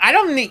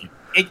don't need.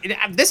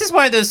 This is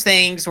one of those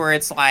things where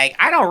it's like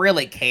I don't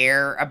really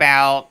care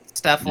about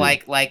stuff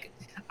like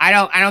I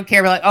don't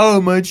care about like,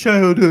 oh, my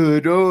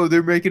childhood. Oh,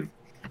 they're making.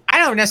 I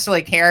don't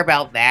necessarily care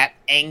about that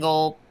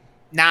angle.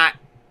 Not,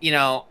 you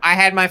know, I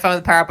had my fun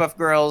with Powerpuff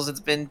Girls. It's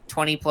been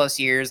 20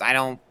 plus years. I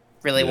don't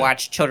really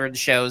watch children's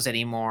shows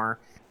anymore.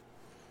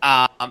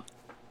 But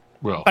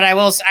I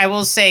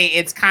will say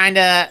it's kind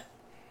of.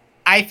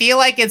 I feel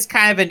like it's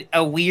kind of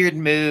a weird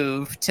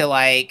move to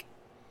like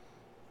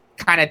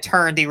kind of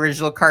turn the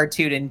original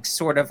cartoon and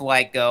sort of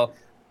like go,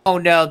 oh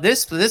no,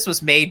 this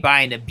was made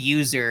by an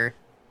abuser,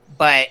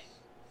 but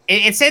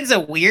it sends a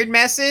weird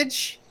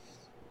message.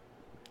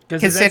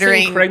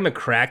 Considering Craig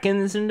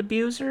McCracken's an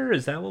abuser,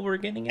 is that what we're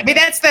getting at? I mean,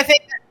 that's the thing.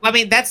 I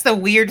mean, that's the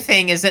weird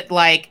thing. Is that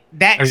like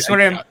that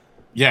sort of?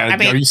 Yeah. I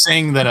mean, are you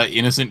saying that an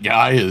innocent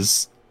guy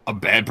is a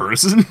bad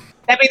person?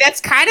 I mean, that's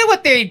kind of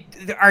what they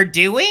are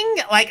doing.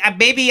 Like,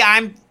 maybe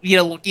I'm,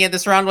 looking at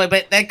this wrong way,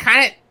 but that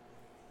kind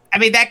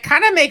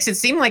of makes it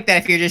seem like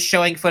that if you're just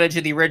showing footage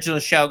of the original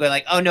show, going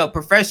like, oh no,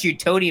 Professor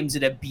Utonium's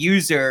an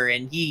abuser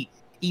and he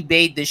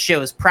made this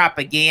show's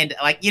propaganda.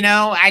 Like,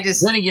 I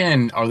just. Then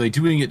again, are they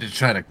doing it to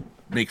try to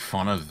make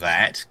fun of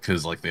that?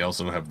 Because like they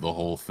also have the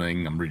whole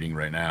thing I'm reading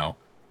right now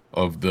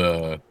of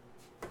the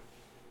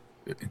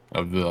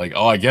like,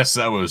 oh, I guess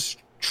that was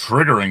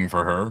triggering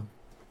for her.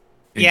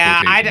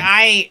 Yeah,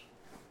 I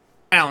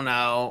don't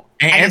know.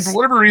 And for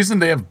whatever reason,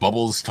 they have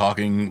Bubbles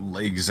talking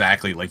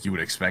exactly like you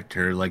would expect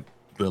her, like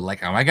oh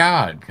my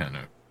god, kind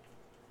of.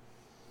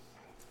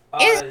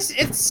 It's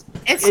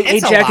hey,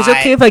 Jack, is it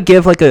okay if I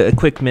give like a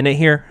quick minute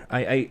here?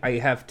 I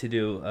have to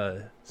do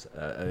a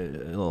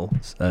little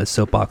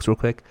soapbox real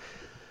quick.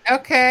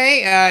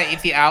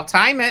 Okay, I'll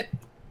time it.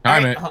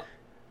 Time it.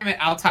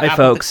 I'll Hi,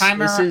 folks.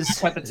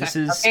 This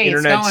is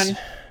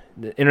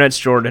Internet's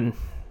Jordan.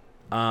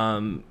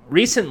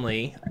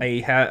 Recently,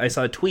 I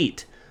saw a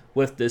tweet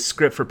with this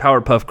script for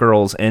Powerpuff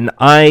Girls, and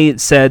I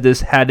said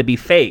this had to be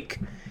fake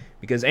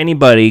because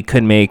anybody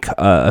could make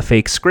a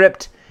fake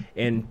script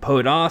and pull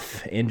it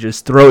off and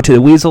just throw it to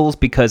the weasels,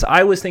 because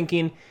I was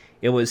thinking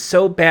it was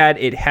so bad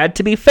it had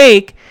to be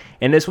fake,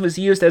 and this was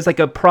used as like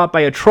a prop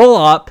by a troll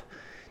op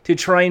to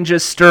try and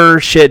just stir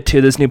shit to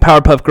this new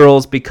Powerpuff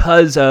Girls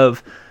because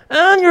of,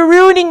 oh, you're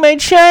ruining my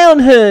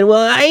childhood.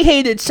 Well, I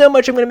hate it so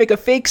much I'm going to make a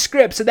fake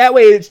script so that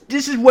way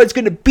this is what it's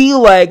going to be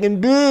like,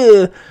 and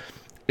bleh.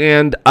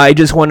 And I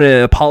just want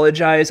to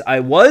apologize.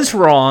 I was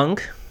wrong,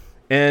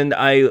 and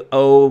I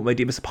owe my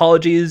deepest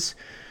apologies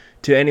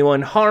to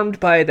anyone harmed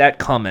by that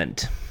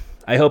comment.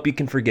 I hope you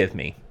can forgive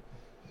me.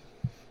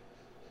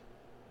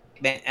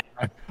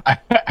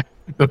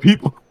 The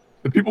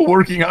people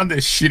working on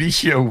this shitty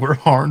show were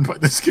harmed by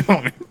this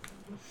comment.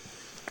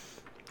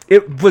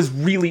 It was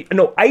really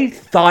no. I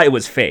thought it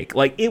was fake.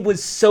 Like it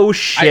was so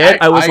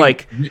shit. I was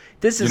like,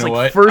 this is like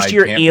what? first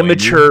year I can't blame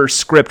amateur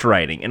script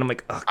writing, and I'm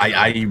like, oh,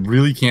 I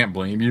really can't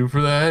blame you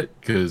for that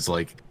because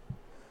like,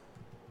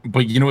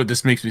 but you know what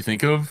this makes me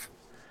think of?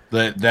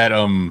 That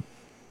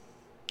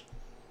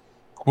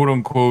quote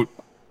unquote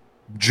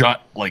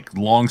like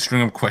long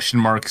string of question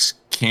marks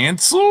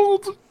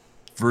canceled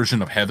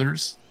version of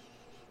Heathers.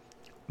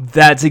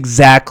 that's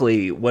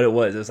exactly what it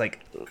was. It was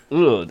like,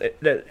 ugh,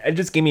 it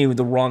just gave me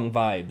the wrong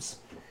vibes.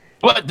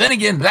 But then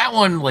again, that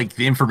one, like,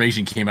 the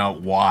information came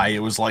out why it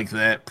was like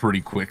that pretty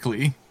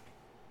quickly.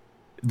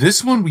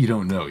 This one, we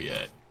don't know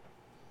yet.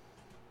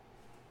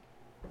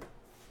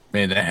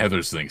 Man, that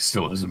Heathers thing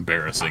still is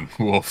embarrassing.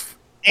 Woof.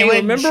 It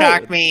would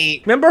shock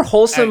me. Remember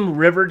wholesome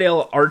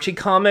Riverdale Archie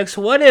comics?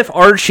 What if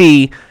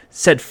Archie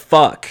said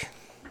fuck?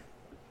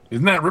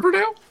 Isn't that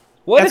Riverdale?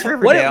 What That's if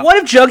Riverdale. what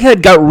if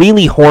Jughead got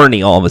really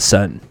horny all of a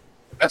sudden?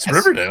 That's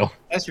Riverdale.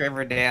 That's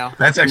Riverdale.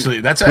 That's actually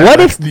What that's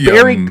if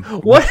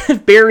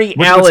the, Barry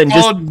what's Allen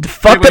called- just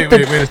fucked up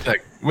the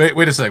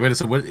wait a sec. Wait a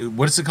sec.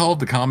 What is it called?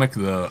 The comic,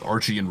 the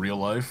Archie in real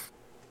life?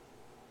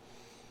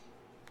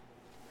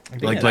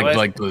 Like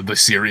the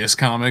serious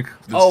comic?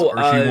 This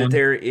Archie one?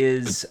 there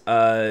is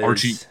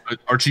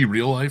Archie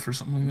real life or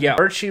something like that? yeah,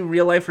 Archie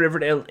Real Life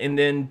Riverdale, and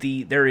then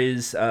there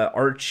is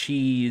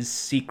Archie's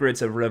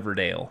Secrets of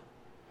Riverdale.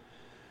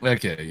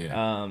 Okay,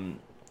 yeah.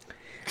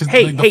 'Cause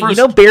Hey, the hey, first- you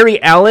know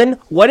Barry Allen?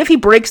 What if he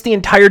breaks the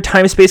entire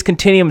time-space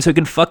continuum so he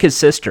can fuck his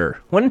sister?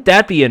 Wouldn't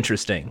that be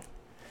interesting?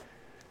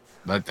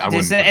 I Is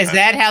wouldn't-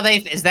 that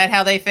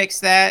how they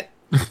fixed that?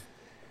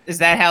 Is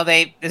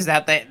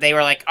that they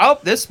were like, oh,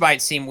 this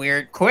might seem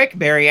weird. Quick,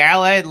 Barry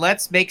Allen,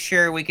 let's make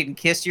sure we can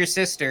kiss your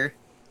sister,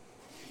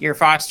 your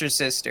foster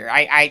sister.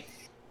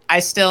 I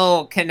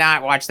still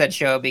cannot watch that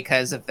show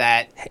because of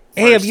that.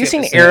 Hey, have first you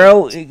seen episode.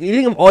 Arrow? You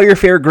think of all your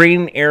favorite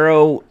Green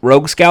Arrow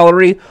rogues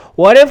gallery?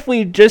 What if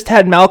we just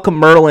had Malcolm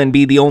Merlin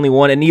be the only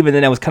one, and even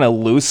then that was kind of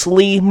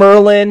loosely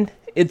Merlin?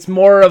 It's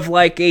more of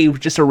like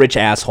just a rich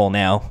asshole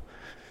now.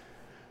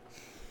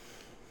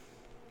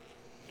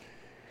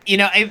 You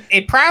know,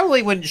 it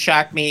probably wouldn't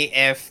shock me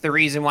if the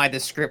reason why the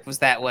script was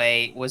that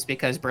way was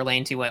because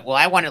Berlanti went, well,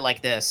 I want it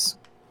like this.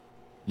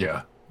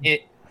 Yeah.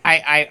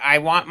 I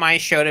want my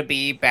show to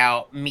be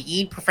about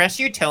me,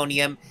 Professor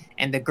Utonium,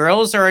 and the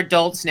girls are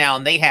adults now,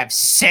 and they have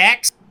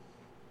sex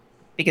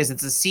because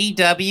it's a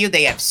CW.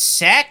 They have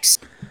sex.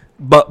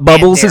 But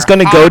Bubbles they're is going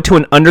to go hot. to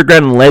an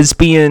underground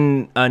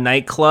lesbian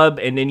nightclub,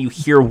 and then you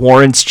hear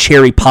Warren's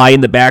Cherry Pie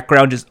in the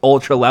background, just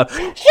ultra loud.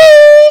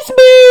 She's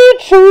me,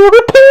 Cherry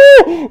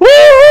Pie.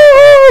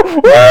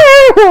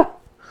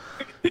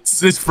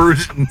 It's this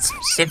version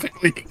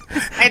specifically.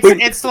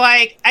 It's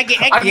like I I'd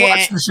get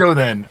watch the show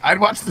then. I'd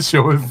watch the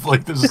show if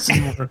like there's a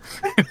scene where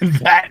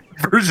that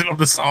version of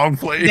the song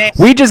plays.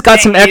 We just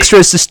got some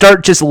extras to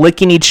start just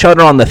licking each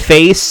other on the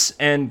face,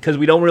 and because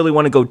we don't really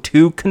want to go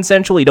too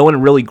consensual, we don't want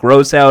to really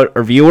gross out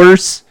our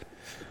viewers.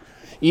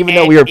 Even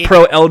though we are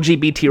pro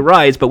LGBT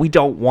rights, but we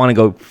don't want to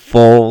go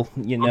full,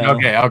 you know.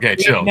 Okay,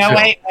 chill. No,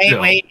 chill, chill.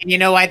 wait. You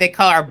know why they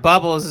call her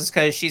Bubbles is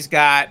because she's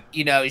got,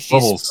 she's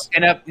Bubbles.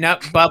 smoking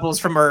up bubbles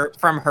from her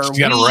She's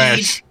got a weed.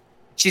 rash.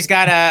 She's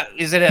got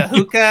is it a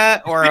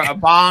hookah or a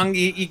bong?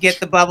 You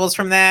get the bubbles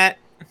from that?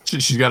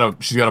 She's got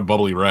a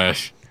bubbly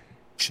rash.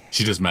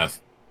 She does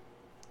meth.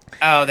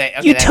 Oh, okay,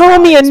 You that's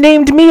told me why. and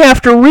named me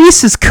after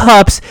Reese's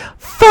Cups.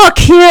 Fuck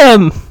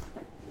him.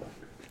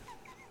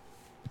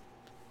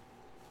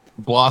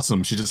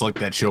 Blossom. She just liked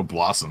that show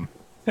Blossom.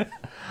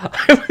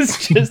 I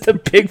was just a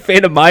big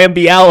fan of Maya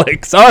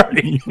Bialik.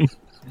 Sorry.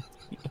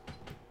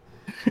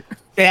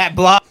 That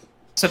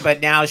blossom,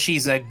 but now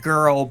she's a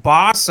girl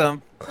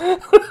blossom.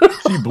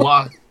 She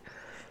blocked.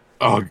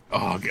 Oh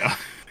god.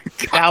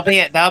 That'll be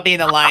it. That'll be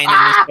the line in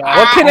the show.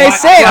 What can I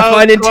say? I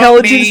find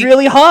intelligence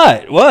really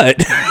hot. What?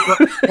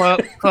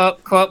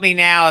 Quote me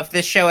now. If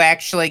this show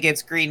actually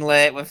gets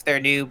greenlit with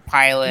their new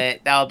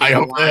pilot, that'll be I the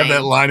hope they have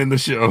that line. line in the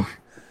show.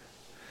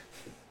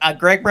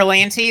 Greg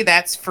Berlanti,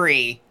 that's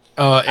free.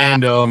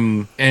 And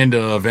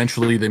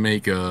eventually they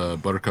make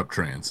Buttercup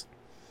trans.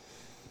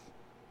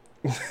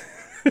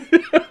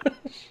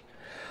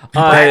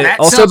 That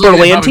Also sounds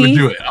like they probably would Berlanti.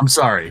 do it. I'm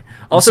sorry.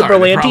 Also They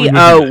probably Berlanti.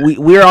 would do that.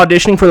 We're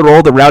auditioning for the role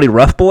of the Rowdy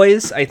Rough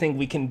Boys. I think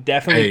we can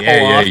definitely pull off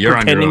you're on your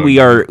pretending own.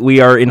 we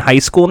are in high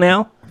school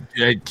now.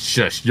 Yeah,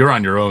 shush. You're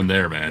on your own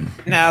there, man.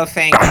 No,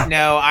 thank you.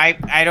 No,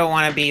 I don't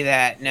want to be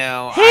that.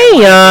 No.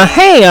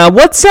 Hey,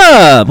 what's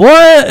up?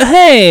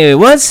 Hey,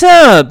 what's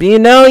up? You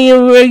know,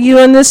 you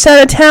in this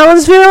side of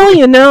Townsville?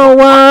 You know,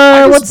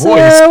 what's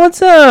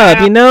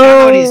up? You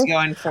know, what he's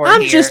going for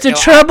I'm here. just a No,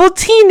 troubled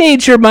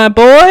teenager, my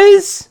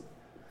boys.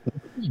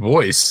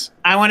 Voice.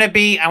 I want to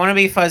be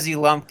Fuzzy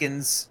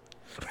Lumpkins.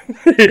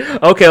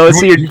 Okay, let's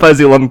see your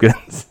fuzzy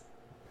lumpkins.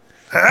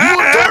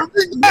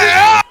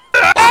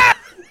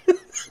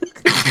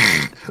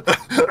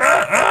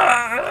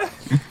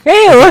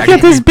 Hey, look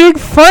at this big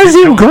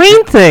fuzzy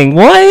green thing.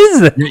 What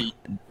is it?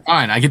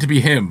 Fine, I get to be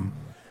him.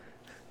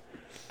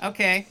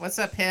 Okay, what's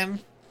up, him?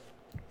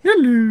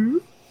 Hello.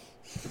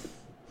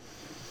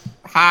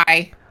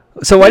 Hi.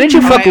 So why did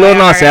you fuck Lil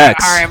Nas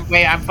X? All right,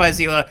 wait, I'm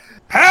fuzzy.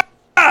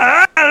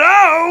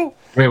 Hello.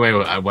 Wait,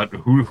 what?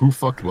 Who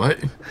fucked what?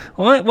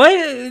 What? Why?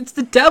 It's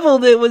the devil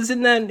that was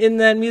in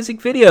that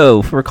music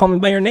video for "Call Me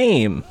by Your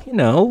Name." You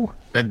know.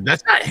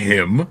 That's not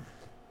him.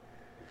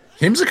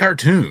 Him's a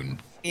cartoon.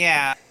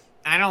 Yeah,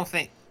 I don't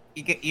think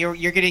you're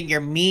getting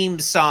your meme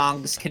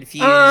songs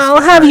confused.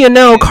 I'll have you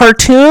know,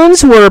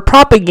 cartoons were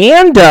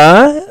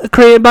propaganda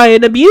created by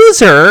an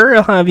abuser.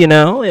 I'll have you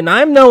know, and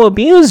I'm no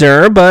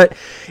abuser, but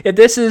if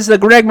this is the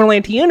Greg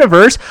Berlanti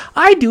universe,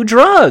 I do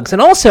drugs,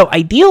 and also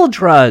I deal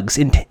drugs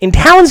in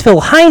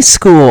Townsville High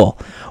School,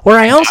 where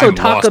I also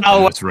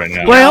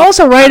where I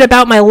also write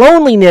about my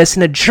loneliness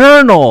in a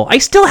journal. I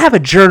still have a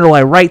journal.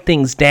 I write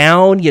things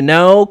down, you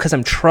know, because I'm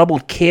a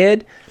troubled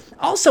kid.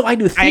 Also, I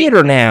do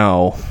theater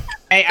now.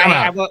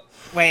 I will,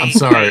 wait. I'm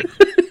sorry.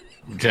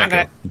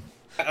 I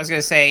was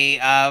gonna say,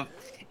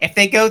 if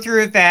they go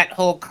through that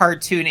whole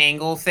cartoon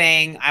angle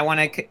thing, I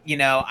want to, you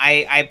know,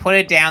 I put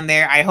it down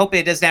there. I hope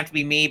it doesn't have to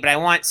be me, but I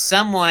want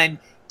someone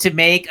to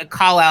make a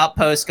call out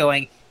post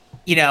going,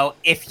 you know,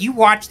 if you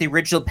watch the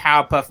original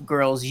Powerpuff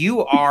Girls,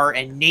 you are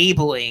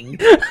enabling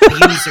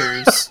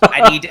users.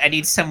 I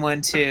need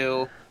someone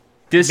to.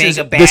 This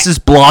is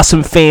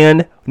Blossom Fan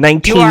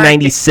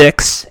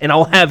 1996, and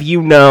I'll have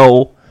you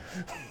know.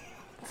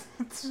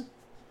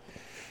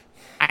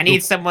 I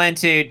need someone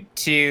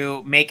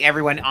to make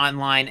everyone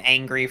online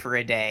angry for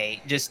a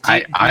day.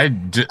 I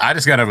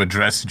just gotta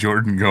address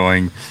Jordan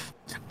going,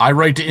 I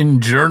write in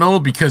journal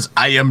because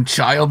I am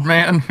child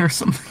man or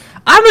something.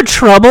 I'm a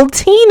troubled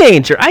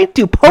teenager. I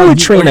do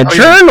poetry in a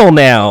journal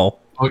now.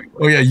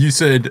 Oh yeah, you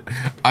said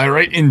I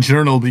write in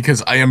journal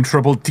because I am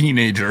troubled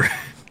teenager.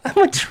 I'm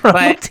a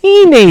troubled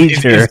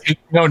teenager.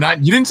 No,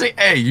 you didn't say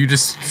A. You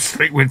just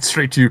went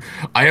straight to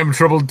I am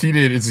troubled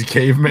teenager. It's a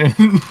caveman.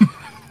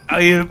 Are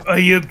you?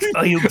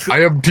 I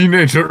am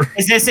teenager.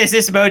 Is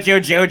this Mojo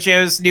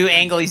Jojo's new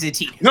angle? He's a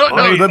teen. No.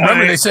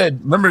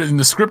 Remember in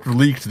the script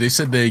leaked, they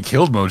said they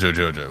killed Mojo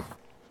Jojo,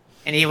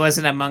 and he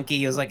wasn't a monkey.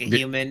 He was like a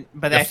human.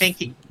 But I think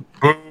he.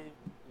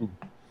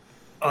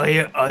 Are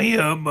you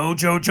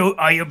Mojo Jojo?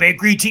 Are you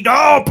bakery teen?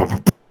 Oh!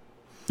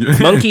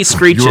 Monkey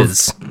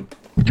screeches.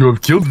 You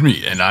have killed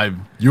me,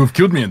 you have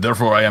killed me, and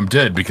therefore I am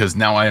dead because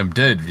now I am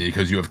dead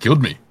because you have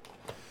killed me.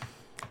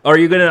 Are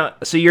you gonna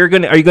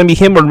be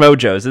him or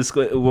Mojo? Is this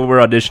what we're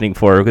auditioning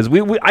for? Because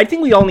I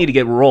think we all need to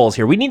get roles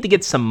here. We need to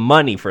get some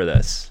money for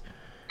this.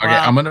 Okay,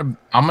 I'm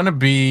gonna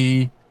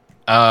be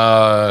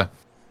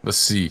let's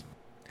see,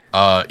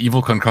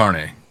 Evil Con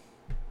Carne,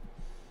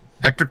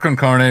 Hector Con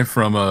Carne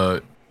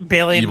from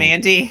Billy and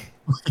Mandy.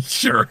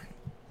 Sure,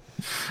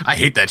 I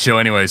hate that show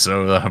anyway,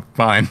 so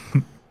fine.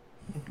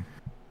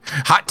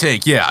 Hot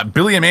take, yeah,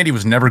 Billy and Mandy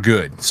was never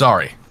good.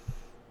 Sorry.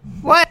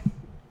 What?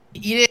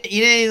 You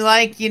didn't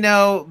like, you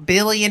know,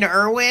 Billy and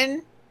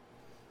Irwin?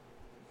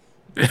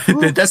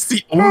 That's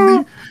the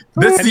only.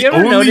 Have you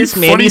ever noticed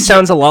Mandy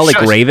sounds a lot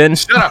like Raven?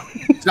 Shut up!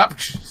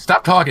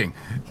 Stop talking.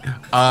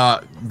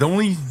 The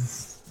only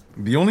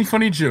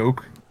funny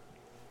joke.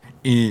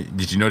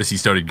 Did you notice he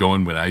started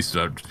going when I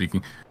started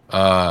speaking?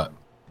 The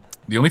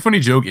only funny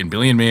joke in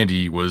Billy and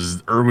Mandy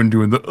was Irwin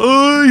doing the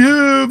 "I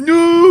have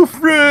no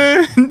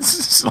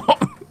friends" song.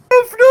 I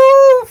have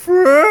no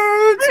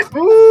friends.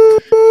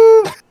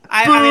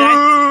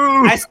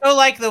 I still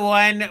like the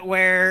one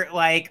where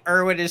like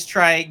Irwin is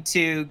trying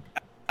to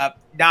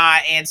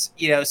not answer,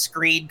 you know,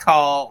 screen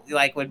call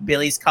like when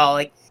Billy's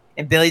calling,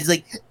 and Billy's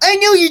like, "I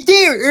know you're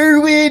there,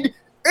 Irwin,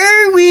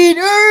 and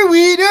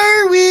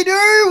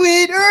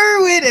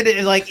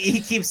it, like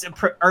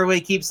Irwin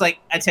keeps like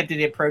attempting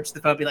to approach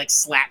the phone, but he like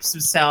slaps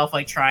himself,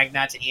 like trying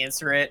not to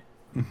answer it.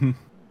 Mm-hmm.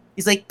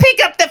 He's like,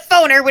 "Pick up the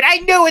phone, Irwin. I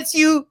know it's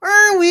you,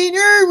 Irwin."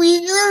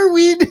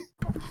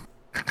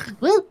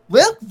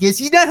 Well, guess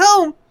he's not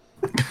home.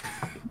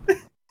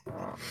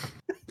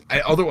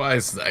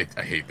 Otherwise, I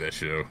hate that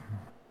show.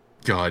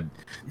 God,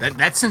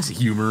 that sense of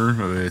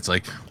humor. It's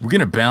like we're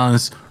gonna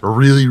balance a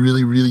really,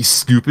 really, really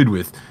stupid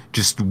with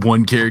just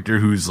one character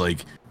who's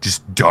like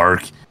just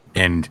dark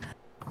and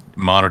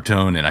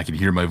monotone, and I can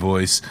hear my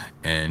voice.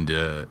 And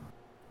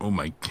oh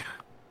my God,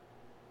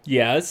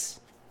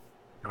 yes,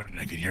 I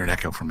can hear an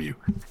echo from you.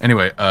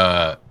 Anyway,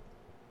 yeah.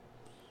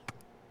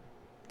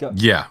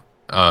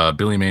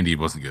 Billy and Mandy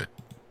wasn't good.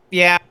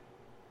 Yeah.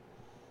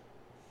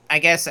 I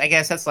guess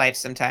that's life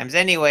sometimes.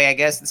 Anyway, I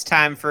guess it's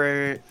time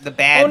for the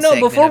bad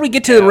segment. Before we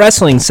get to the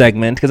wrestling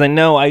segment, because I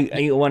know I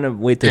want to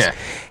wait this. Yeah.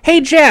 Hey,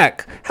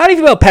 Jack, how do you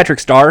feel about Patrick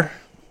Starr?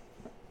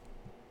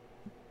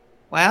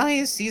 Well,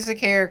 he's a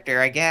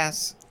character, I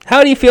guess.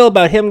 How do you feel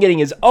about him getting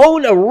his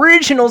own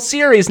original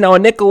series now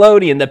on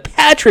Nickelodeon, The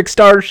Patrick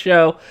Starr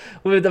Show,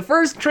 with the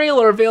first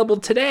trailer available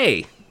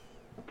today?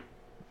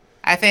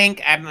 I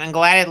think I'm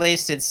glad at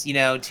least it's, you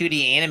know,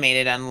 2D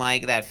animated,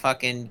 unlike that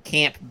fucking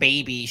Camp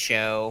Baby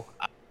show.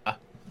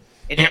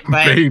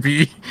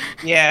 Baby.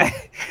 Yeah,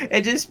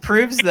 it just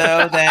proves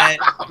though that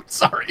I'm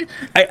sorry.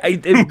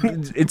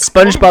 It's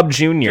SpongeBob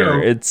Jr.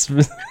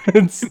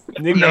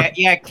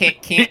 Yeah,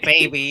 Camp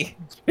Baby.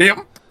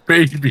 Camp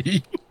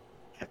Baby.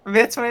 I mean,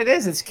 that's what it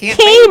is. It's can't.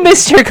 Hey,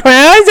 Mr.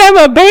 Krabs, I'm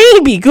a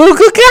baby. Goo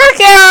goo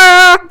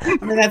gaga. I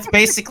mean, that's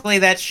basically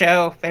that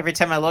show. Every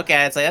time I look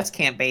at it, it's like, that's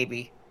Camp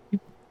Baby.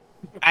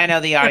 I know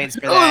the audience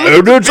for that.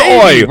 And it's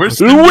I,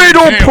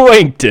 Little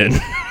Plankton.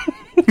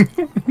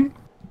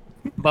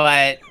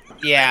 But,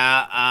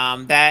 yeah,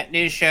 that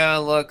new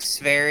show looks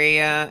very,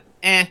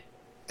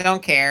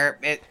 don't care.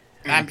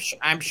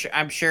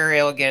 I'm sure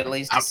it'll get at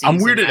least a season.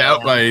 I'm weirded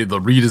out by the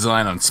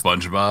redesign on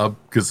SpongeBob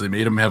because they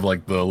made him have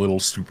like the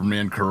little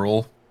Superman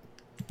curl.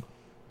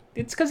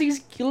 It's because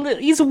he's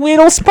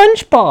little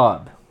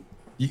SpongeBob.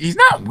 He's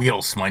not little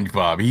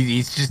SpongeBob.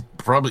 He's just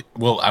probably.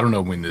 Well, I don't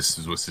know when this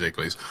is supposed to take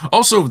place.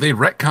 Also, they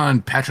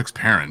retconned Patrick's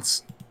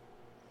parents.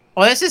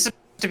 Well, this is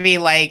supposed to be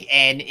like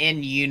an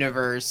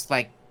in-universe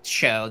like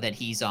show that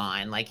he's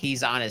on. Like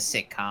he's on a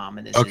sitcom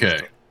in this. Okay.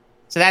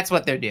 So that's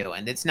what they're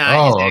doing. It's not.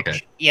 Oh,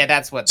 okay. Yeah,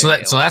 that's what. They're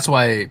doing. So that's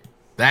why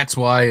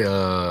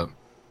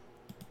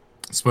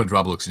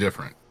SpongeBob looks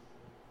different.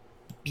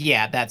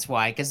 Yeah, that's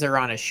why, because they're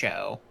on a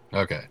show.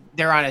 Okay.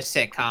 They're on a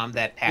sitcom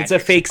that Patrick's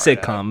It's a fake part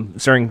of.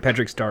 sitcom starring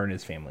Patrick Star and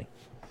his family.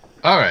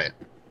 All right.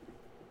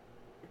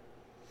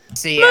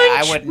 See,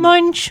 I wouldn't.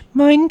 Munch,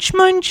 munch,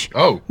 munch.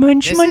 Oh.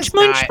 Munch, This munch, is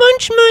munch, not-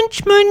 munch,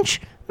 munch,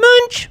 munch,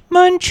 munch,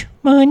 munch,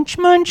 munch,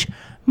 munch,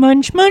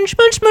 munch, munch,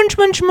 munch, munch,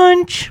 munch,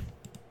 munch.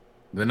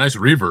 The nice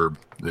reverb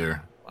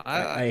there.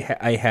 I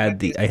had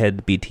the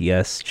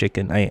BTS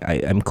chicken.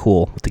 I'm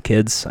cool with the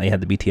kids. I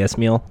had the BTS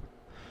meal.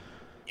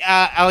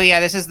 Oh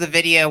yeah, this is the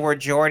video where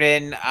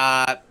Jordan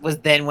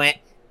went,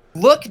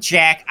 look,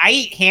 Jack, I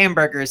eat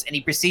hamburgers, and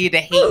he proceeded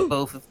to hate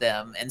both of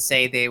them and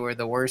say they were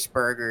the worst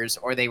burgers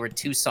or they were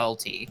too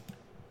salty,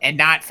 and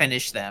not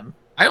finish them.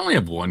 I only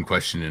have one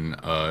question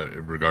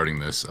regarding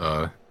this.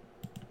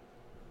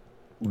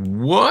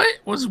 What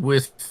was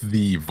with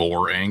the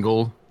vor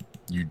angle?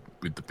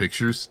 With the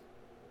pictures?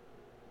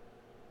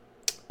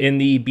 In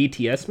the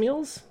BTS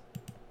meals?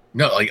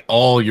 No, like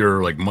all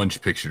your like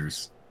munch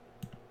pictures.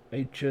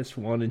 I just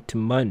wanted to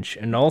munch.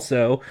 And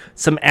also,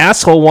 some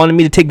asshole wanted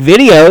me to take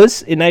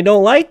videos, and I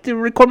don't like to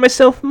record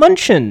myself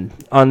munching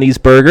on these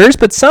burgers,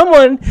 but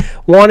someone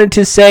wanted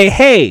to say,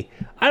 hey,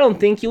 I don't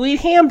think you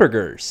eat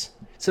hamburgers.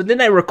 So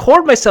then I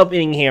record myself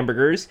eating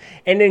hamburgers,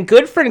 and then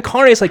good friend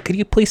Connie is like, could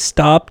you please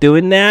stop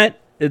doing that?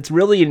 It's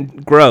really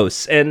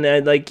gross. And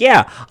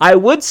yeah, I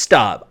would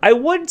stop.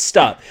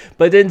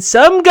 But then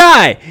some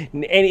guy,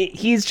 and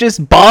he's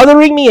just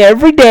bothering me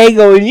every day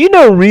going, you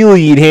don't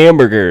really eat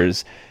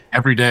hamburgers.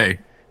 Every day.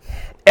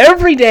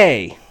 Every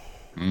day.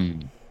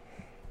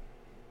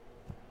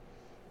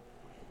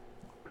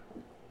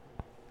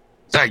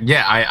 So,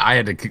 yeah, I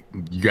had to.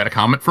 You got a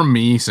comment from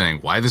me saying,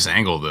 why this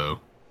angle, though?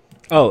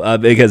 Oh,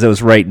 because it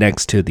was right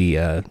next to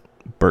the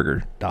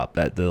burger top,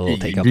 the little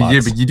takeout box.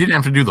 Yeah, but you didn't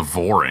have to do the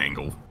vor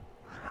angle.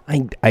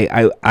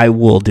 I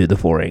will do the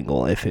four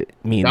angle if it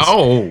means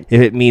No.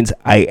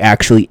 I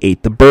actually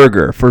ate the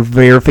burger for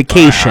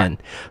verification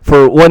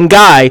for one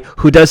guy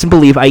who doesn't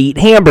believe I eat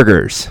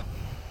hamburgers.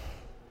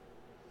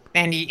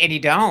 And you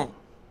don't.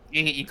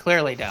 You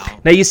clearly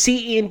don't. Now you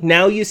see, Ian.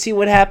 Now you see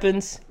what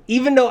happens.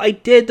 Even though I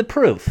did the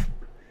proof,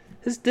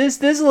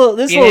 this little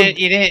You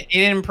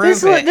didn't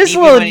prove it. this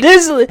even when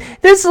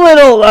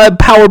little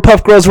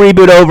Powerpuff Girls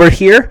reboot over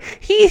here.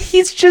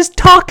 He's just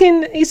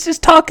talking. He's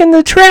just talking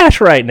the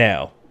trash right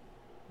now.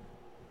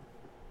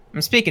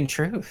 I'm speaking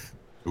truth.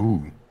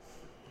 Ooh.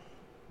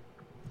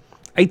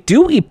 I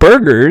do eat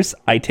burgers.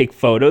 I take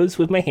photos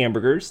with my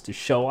hamburgers to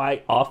show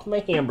off my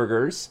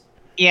hamburgers.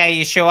 Yeah,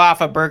 you show off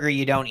a burger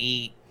you don't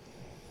eat.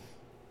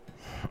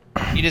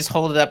 You just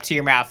hold it up to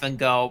your mouth and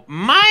go,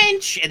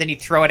 munch, and then you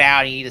throw it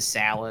out and eat a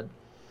salad.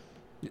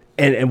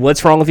 And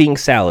what's wrong with eating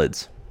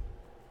salads?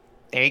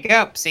 There you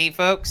go. See,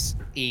 folks?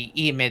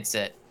 He admits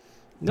it.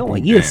 No, I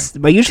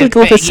usually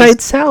go with a side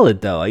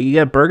salad, though. You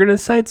got burger and a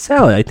side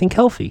salad. I think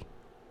healthy.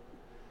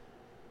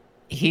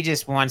 He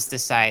just wants the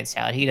side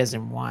salad. He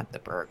doesn't want the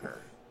burger.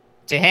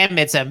 To him,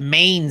 it's a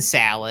main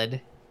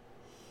salad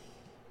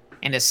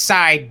and a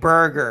side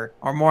burger,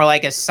 or more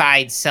like a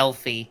side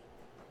selfie.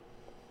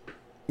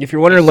 If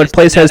you're wondering what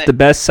place has the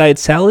best side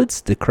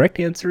salads, the correct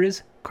answer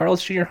is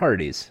Carl's Jr.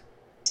 Hardee's.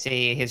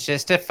 See, it's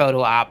just a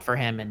photo op for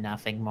him and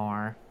nothing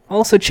more.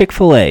 Also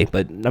Chick-fil-A,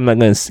 but I'm not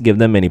going to give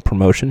them any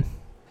promotion.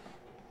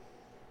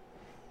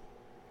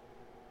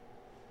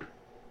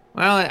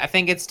 Well, I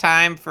think it's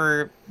time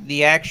for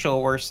the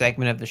actual worst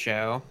segment of the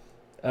show.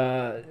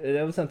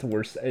 That was not the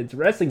worst. It's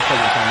wrestling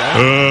segment time,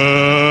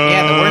 though.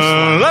 Yeah, the worst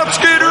one. Let's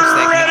get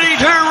ready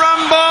to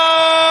rumble!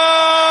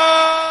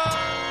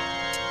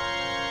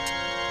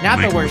 Not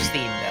the worst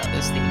theme, though.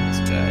 This theme is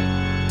good.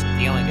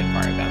 The only good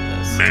part about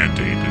this.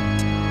 Mandated.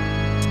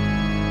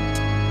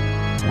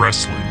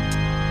 Wrestling.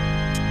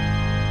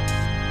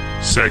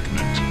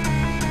 Segment.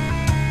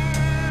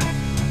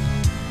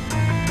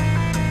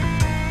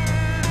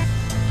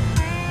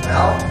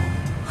 Well,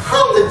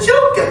 I'm the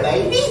Joker,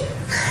 baby.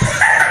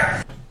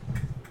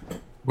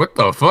 What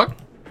the fuck?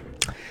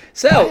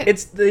 So,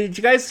 did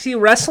you guys see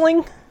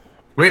wrestling?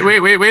 Wait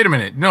a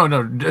minute. No,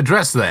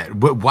 address that.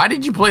 Why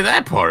did you play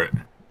that part?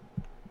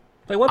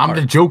 Play what I'm part?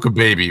 the Joker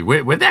baby.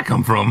 Where'd that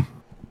come from?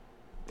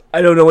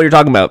 I don't know what you're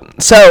talking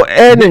about. So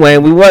anyway,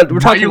 we're Why are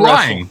talking you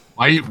wrestling.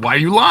 lying? Why are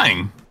you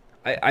lying?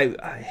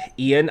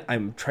 Ian,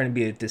 I'm trying to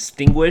be a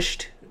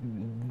distinguished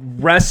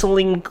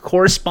wrestling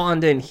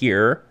correspondent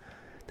here.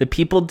 The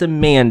people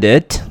demand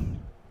it.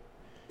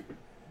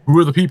 Who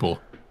are the people?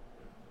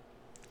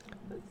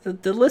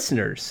 The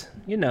listeners,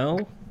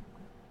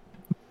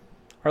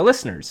 our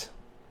listeners.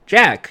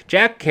 Jack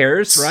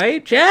cares,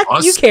 right? Jack,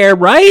 Us? you care,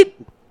 right?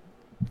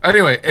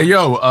 Anyway, hey,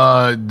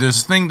 yo,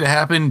 this thing to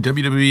happen,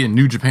 WWE and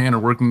New Japan are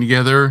working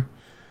together.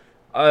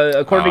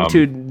 According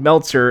to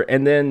Meltzer,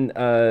 and then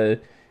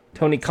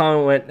Tony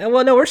Khan went,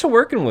 well, no, we're still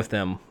working with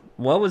them.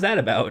 What was that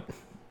about?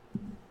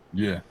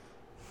 Yeah.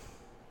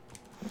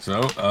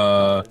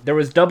 So, There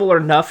was Double or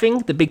Nothing,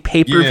 the big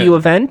pay-per-view Yeah.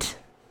 event.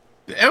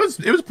 it was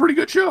a pretty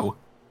good show.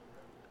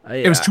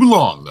 It It was too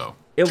long though.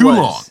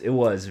 Long. It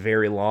was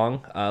very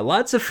long.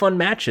 Lots of fun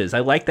matches. I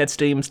like that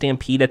Stadium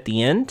Stampede at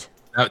the end.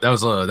 That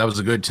was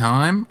a good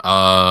time.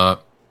 Some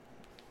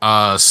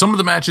of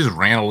the matches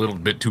ran a little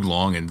bit too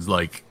long, and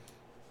like,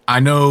 I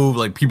know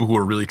like people who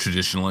are really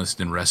traditionalist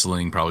in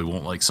wrestling probably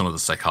won't like some of the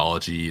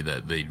psychology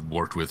that they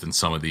worked with in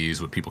some of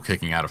these, with people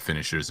kicking out of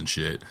finishers and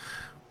shit.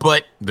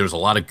 But there's a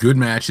lot of good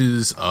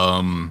matches.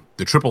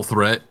 The triple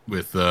threat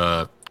with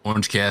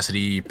Orange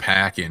Cassidy,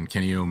 Pac, and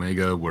Kenny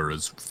Omega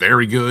was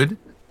very good.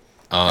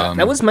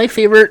 That was my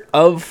favorite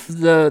of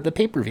the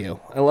pay-per-view.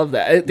 I love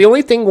that. The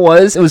only thing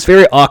was, it was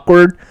very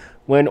awkward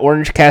when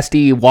Orange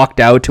Cassidy walked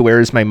out to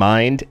Where's My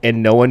Mind,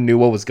 and no one knew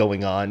what was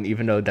going on,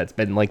 even though that's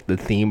been like the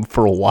theme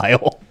for a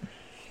while.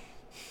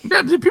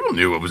 Yeah, people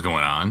knew what was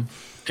going on.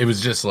 It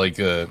was just like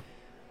it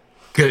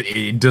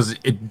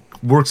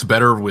works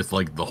better with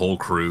like the whole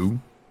crew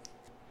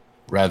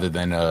rather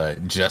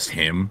than just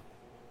him.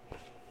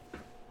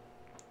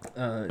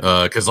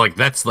 Because like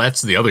that's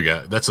the other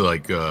guy. That's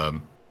like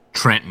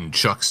Trent and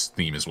Chuck's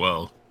theme as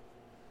well.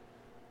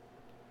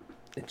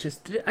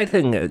 I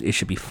think it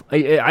should be.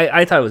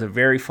 I thought it was a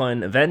very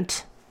fun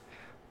event.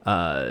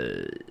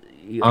 Yeah.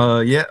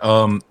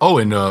 Oh,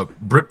 and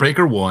Britt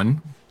Baker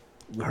won.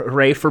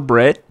 Hooray for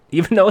Britt,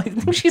 even though I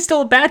think she's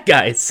still a bad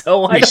guy.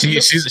 So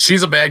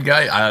She's a bad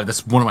guy.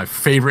 That's one of my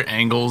favorite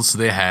angles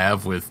they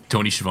have with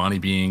Tony Schiavone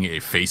being a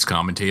face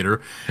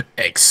commentator,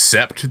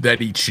 except that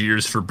he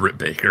cheers for Britt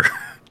Baker.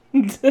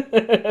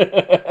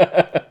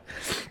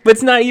 But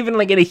it's not even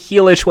like in a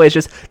heelish way. It's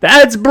just,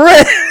 that's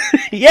Britt.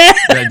 Yeah.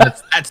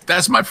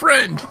 That's my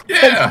friend.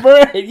 Yeah.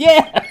 Britt.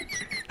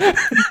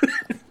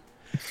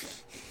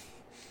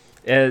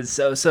 Yeah.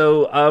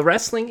 So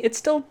wrestling, it's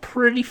still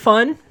pretty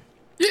fun.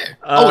 Yeah.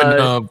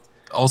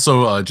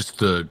 Also, just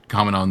to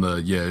comment on the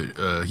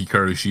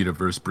Hikaru Shida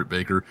versus Britt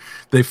Baker,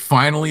 they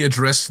finally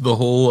addressed the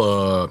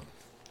whole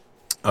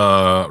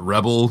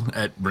Rebel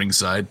at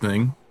ringside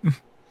thing.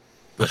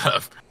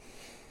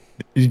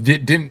 It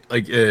didn't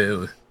like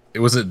it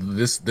was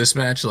this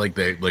match, like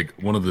they like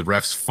one of the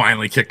refs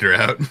finally kicked her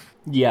out.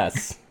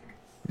 Yes.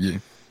 Yeah.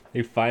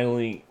 They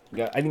finally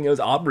got, I think it was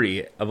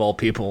Aubrey of all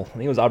people. I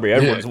think it was Aubrey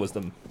Edwards was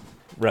the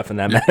ref in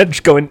that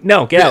match going,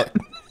 no, get out.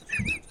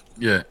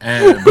 Yeah,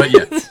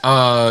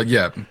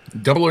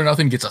 Double or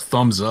Nothing gets a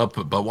thumbs up,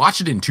 but watch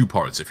it in 2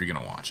 parts if you're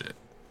gonna watch it.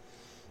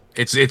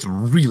 It's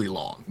really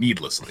long,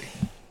 needlessly.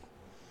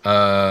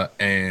 The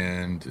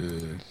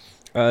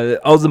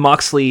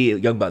Moxley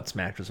Young Bucks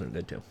matches were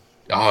good too.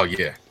 Oh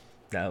yeah.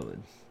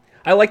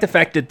 I like the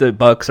fact that the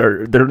Bucks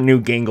their new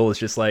gangle is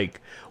just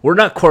like, we're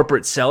not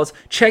corporate cells.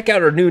 Check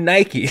out our new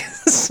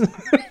Nikes.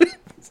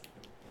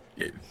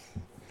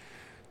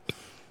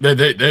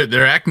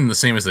 They're acting the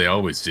same as they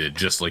always did,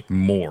 just like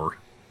more.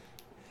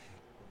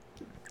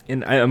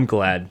 And I'm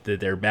glad that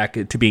they're back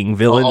to being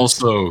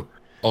villains.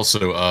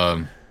 Also,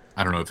 I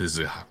don't know if this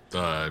is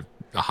a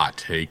hot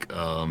take,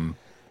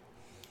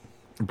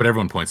 but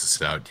everyone points this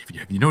out.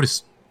 Have you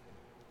noticed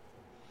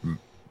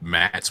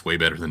Matt's way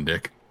better than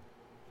Dick?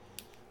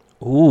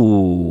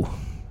 Ooh,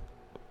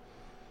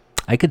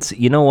 I could see.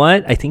 You know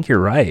what? I think you're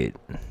right.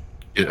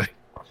 Yeah.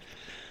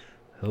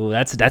 Oh,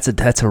 that's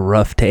a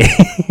rough take.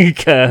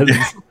 I'm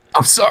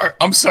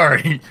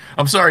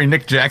sorry,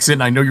 Nick Jackson.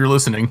 I know you're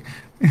listening.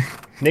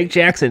 Nick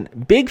Jackson,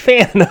 big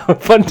fan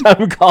of Fun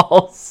Time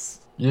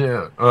Calls.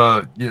 Yeah.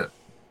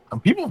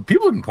 People have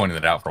been pointing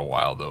that out for a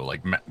while though.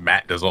 Like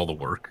Matt does all the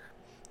work.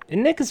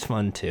 And Nick is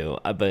fun too.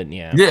 But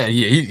yeah. Yeah.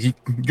 He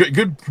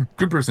good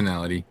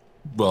personality.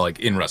 Well, like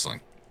in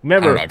wrestling.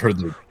 Remember, I've heard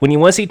the... when you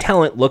want to see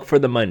talent, look for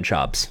the mutton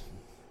chops.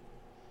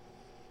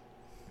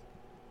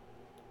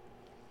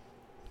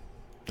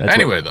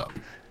 Anyway, though.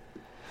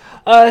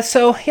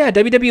 So yeah,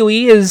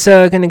 WWE is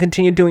going to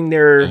continue doing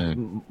their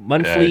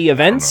monthly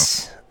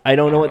events. I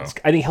don't know I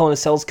think Hell in a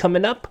Cell's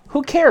coming up.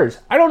 Who cares?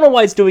 I don't know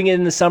why it's doing it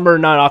in the summer,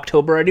 not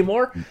October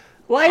anymore.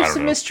 Life's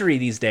a mystery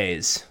these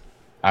days.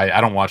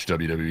 I don't watch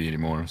WWE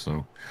anymore,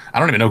 so I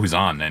don't even know who's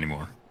on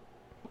anime.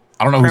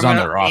 I don't know who's on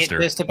their roster.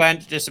 Just a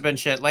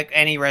bunch of like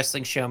any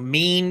wrestling show.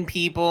 Mean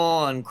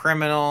people and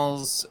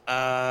criminals,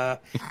 all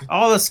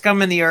the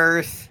scum in the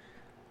earth.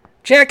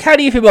 Jack, how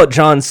do you feel about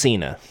John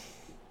Cena?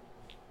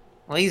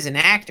 Well, he's an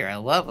actor. I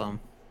love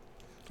him.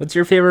 What's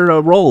your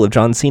favorite role of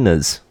John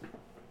Cena's?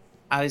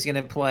 I was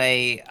gonna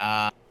play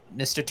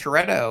Mr.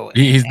 Toretto.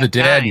 He's the at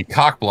dad. 9.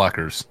 Cock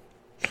blockers.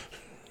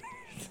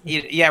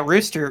 Yeah,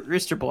 rooster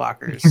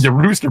blockers. The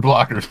rooster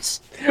blockers.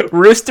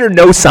 Rooster,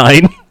 no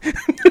sign.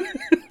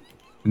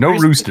 No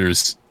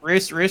roosters.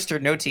 Rooster,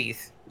 no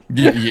teeth.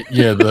 He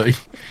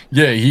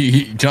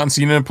John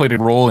Cena played a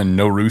role in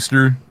No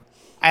Rooster.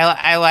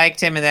 I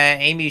liked him in the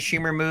Amy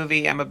Schumer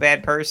movie. I'm a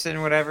bad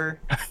person, whatever.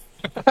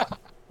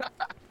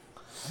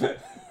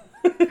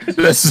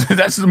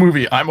 That's the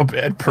movie. I'm a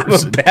bad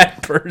person. I'm a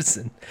bad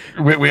person.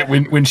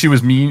 When she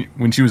was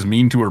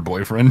mean to her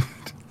boyfriend.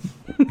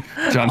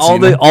 John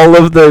Cena. All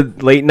of the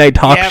late night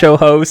talk Yep. show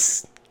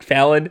hosts,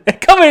 Fallon,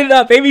 coming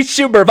up, Amy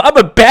Schumer. I'm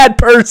a bad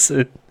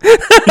person.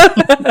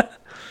 I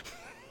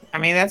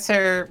mean, that's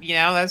her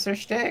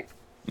shtick.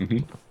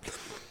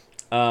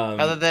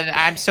 Other than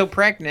I'm so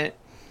pregnant.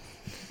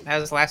 That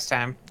was last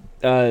time.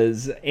 Yeah,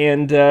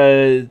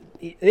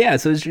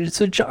 so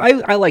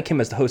I like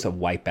him as the host of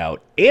Wipeout.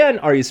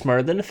 And Are You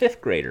Smarter Than a Fifth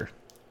Grader?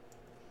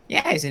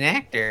 Yeah, he's an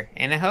actor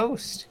and a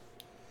host.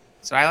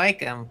 So I like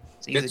him.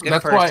 So he's a good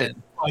That's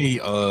person.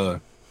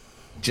 why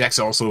Jack's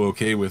also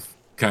okay with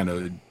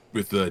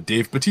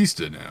Dave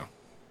Bautista now.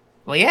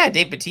 Well, yeah,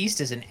 Dave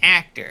Bautista's an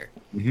actor.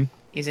 Mhm.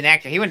 He's an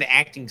actor. He went to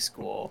acting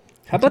school.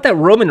 How about that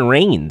Roman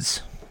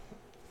Reigns?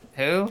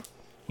 Who?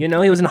 You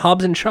know, he was in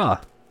Hobbs and Shaw.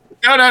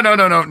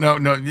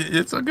 No.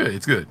 It's all good.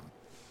 It's good.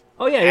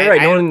 Oh yeah, you're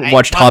right. No one I-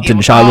 watched I- Hobbs and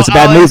oh, Shaw. It was a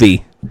bad oh,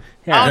 movie.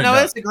 Yeah. Oh no,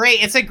 it's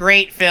a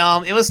great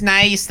film. It was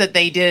nice that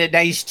they did a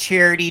nice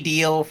charity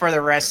deal for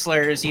the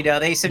wrestlers. You know,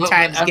 they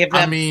sometimes I- give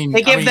I them mean-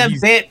 they give I them mean,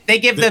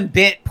 them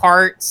bit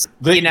parts.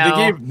 They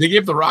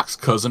gave The Rock's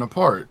cousin a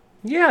part.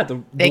 Yeah,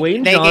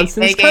 Dwayne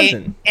Johnson's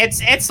cousin.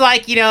 It's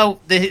like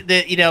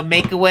the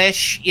Make a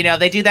Wish. You know,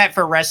 they do that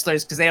for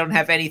wrestlers because they don't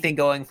have anything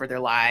going for their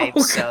lives.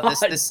 Oh, so God.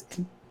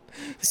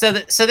 so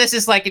this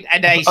is like a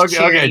nice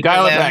charity. Okay,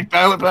 dial it for them.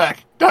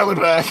 back.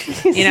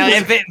 You know,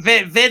 and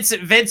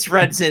Vince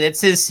runs it.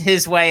 It's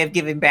his way of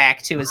giving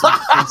back to his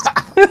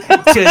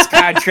to his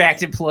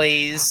contract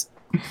employees.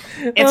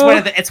 It's one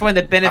of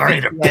the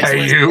benefits. he has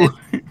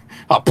listed.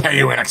 I'll pay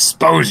you in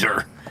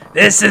exposure.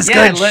 This is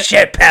Yeah, good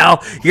shit,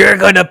 pal. You're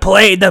gonna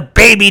play the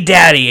baby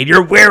daddy, and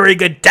you're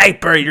wearing a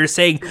diaper. You're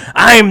saying,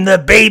 "I'm the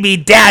baby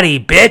daddy,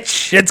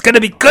 bitch." It's gonna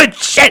be good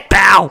shit,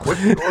 pal.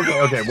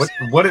 Okay.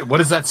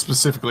 What is that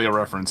specifically a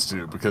reference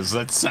to? Because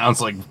that sounds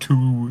like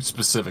too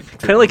specific.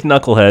 Kind of like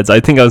Knuckleheads. I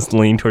think I was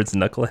leaning towards the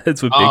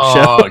Knuckleheads with Big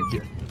Show.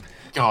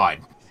 God.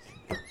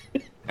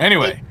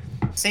 Anyway,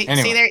 See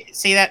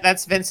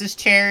that's Vince's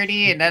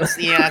charity, and that's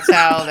that's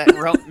how that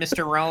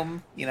Mr.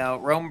 Rome,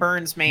 Rome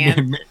Burns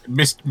man,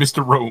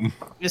 Mr. Rome.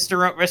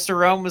 Mr.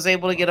 Rome was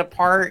able to get a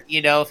part,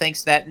 thanks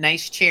to that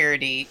nice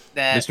charity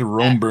that Mr.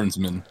 Rome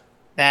Burnsman.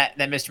 that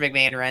Mr.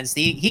 McMahon runs.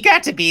 He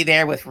got to be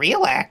there with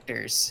real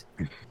actors.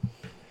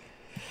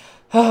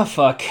 Oh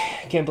fuck!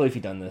 Can't believe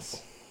you've done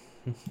this.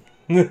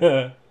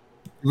 That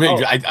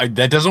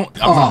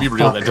doesn't. I'm gonna be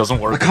real. That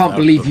doesn't work. I can't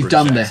believe you've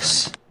done British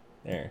this.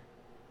 There,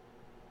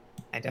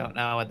 I don't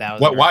know what that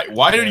was.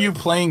 Why are you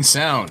playing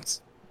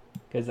sounds?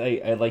 because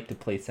I like to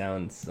play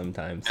sounds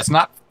sometimes. That's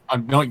not.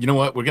 No, you know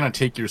what? We're gonna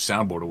take your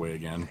soundboard away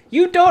again.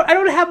 You don't. I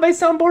don't have my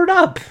soundboard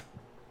up.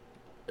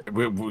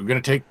 We're gonna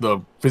take the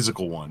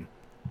physical one.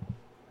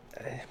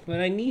 But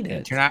I need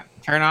it.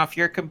 Turn off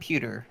your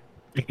computer.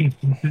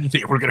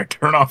 We're gonna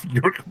turn off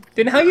your.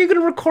 Then how are you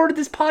gonna record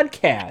this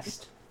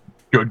podcast?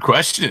 Good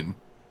question.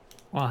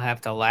 We'll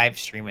have to live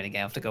stream it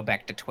again. I'll have to go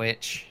back to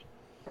Twitch.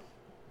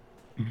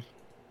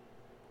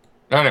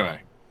 Anyway,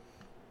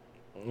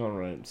 All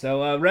right.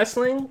 So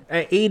wrestling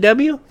at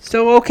AEW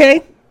still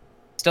okay.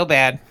 Still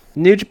bad.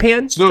 New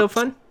Japan still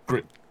fun.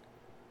 great.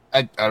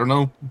 I don't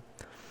know.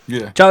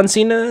 Yeah. John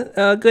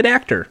Cena, good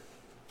actor.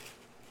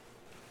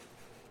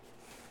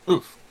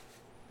 Oof.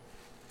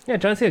 Yeah,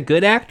 John Cena,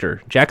 good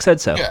actor. Jack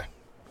said so. Yeah.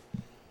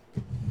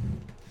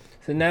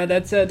 So now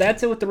that's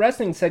it with the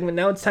wrestling segment.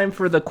 Now it's time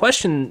for the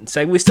question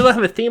segment. We still don't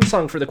have a theme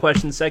song for the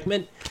question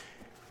segment.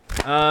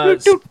 Time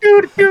for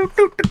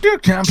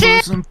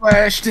some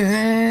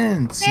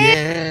questions.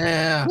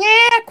 Yeah.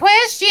 Yeah,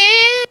 question.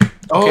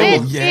 Oh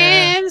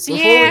Questions,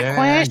 yeah,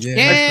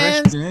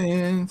 questions.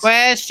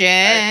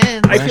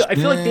 Questions. I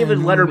feel like David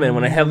Letterman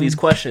when I have these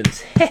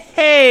questions.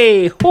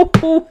 Hey, ho,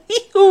 ho,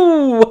 hee,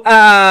 hoo,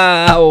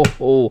 ah, ho,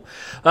 ho.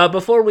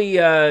 Before we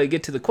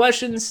get to the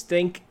questions,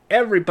 thank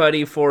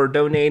everybody for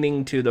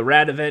donating to the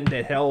RAD event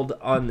that held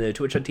on the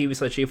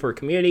twitch.tv/G4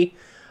 community.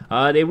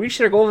 They reached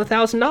their goal of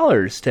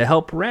 $1,000 to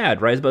help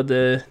RAD rise above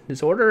the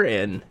disorder,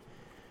 and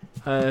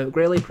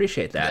greatly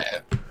appreciate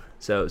that.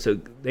 So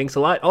thanks a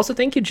lot. Also,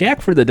 thank you,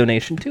 Jack, for the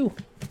donation too.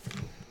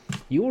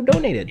 You were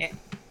donated. Yeah.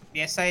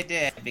 Yes, I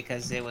did,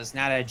 because it was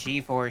not a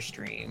G4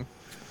 stream.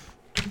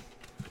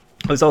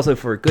 It was also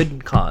for a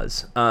good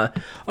cause. All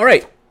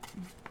right.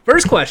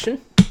 First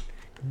question: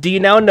 do you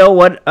now know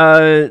what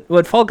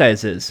Fall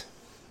Guys is?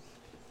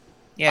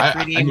 Yeah,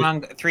 I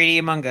 3D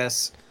Among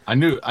Us. I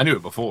knew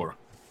it before.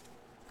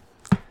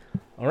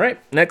 All right.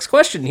 Next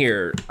question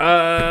here.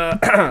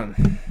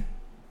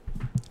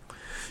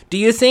 Do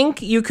you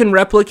think you can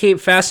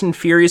replicate Fast and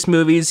Furious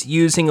movies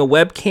using a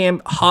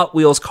webcam, Hot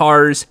Wheels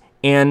cars,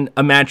 and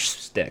a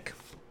matchstick?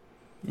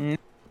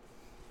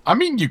 I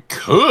mean, you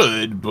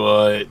could,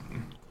 but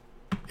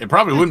it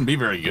probably wouldn't be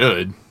very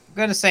good. I'm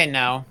gonna say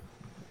no.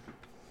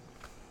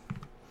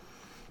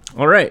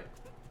 All right.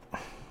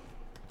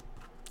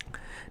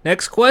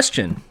 Next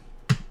question.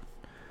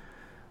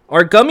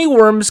 Are gummy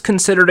worms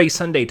considered a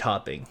Sunday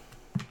topping?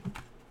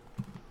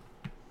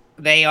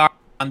 They are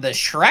on the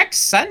Shrek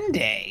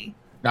Sunday.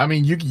 I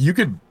mean, you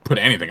could put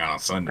anything on a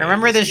Sunday.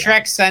 Remember the Yeah.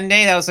 Shrek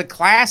Sunday? That was a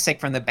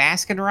classic from the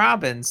Baskin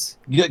Robbins.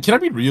 Yeah, can I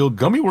be real?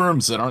 Gummy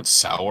worms that aren't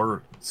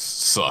sour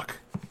suck.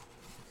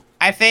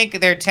 I think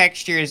their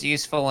texture is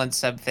useful in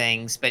some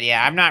things, but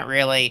yeah, I'm not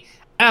really.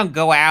 I don't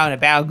go out and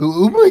about. Go,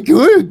 oh my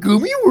god, a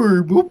gummy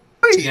worm! Oh boy."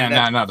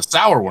 Yeah, no, the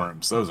sour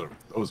worms. Those are.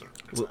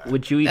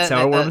 Would you eat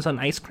sour worms on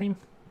ice cream?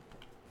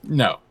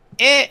 No.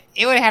 It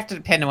would have to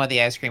depend on what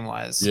the ice cream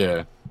was.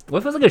 Yeah. What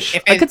if it was like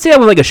If I it- could see that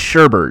with like a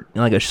sherbet,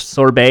 like a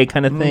sorbet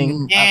kind of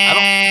thing.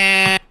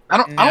 Eh, I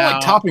don't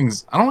like no.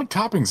 toppings. I don't like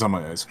toppings on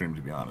my ice cream,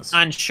 to be honest.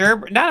 On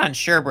sherbet, not on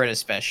sherbet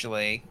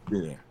especially.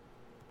 Yeah.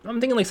 I'm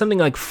thinking like something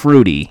like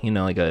fruity,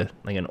 like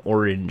an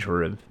orange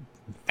or a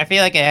I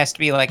feel like it has to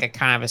be like a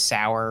kind of a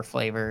sour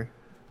flavor.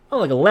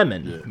 like a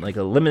lemon, like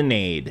a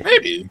lemonade.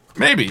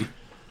 Maybe.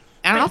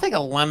 I don't think a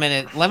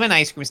lemon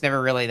ice cream is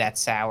never really that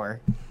sour.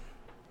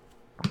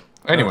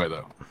 Anyway,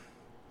 though.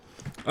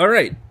 All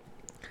right.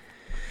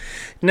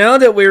 Now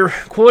that we're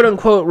quote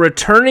unquote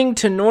returning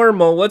to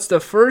normal, what's the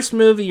first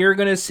movie you're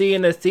going to see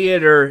in the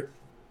theater? ...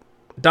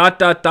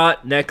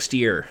 next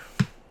year.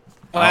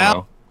 I don't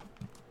Well,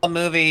 a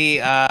movie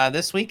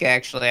this week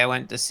actually. I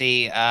went to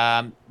see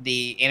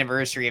the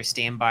anniversary of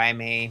Stand By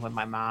Me with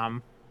my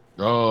mom.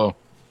 know. Oh.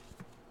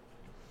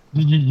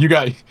 You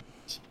got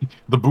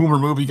the Boomer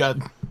movie. You got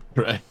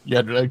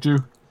dragged too.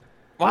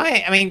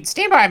 Why? I mean,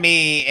 Stand By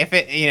Me, if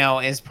it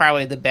is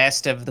probably the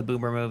best of the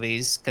Boomer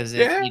movies because it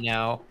River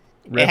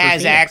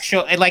has Phoenix.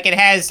 it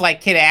has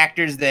like kid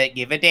actors that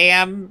give a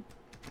damn.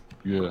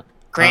 Yeah.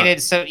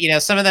 Granted, so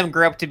some of them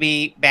grew up to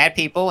be bad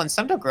people, and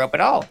some don't grow up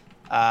at all.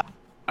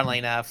 Funnily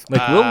enough,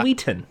 Like Will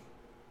Wheaton.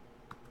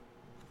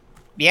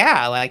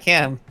 Yeah, like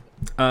him.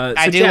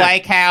 I do Jack,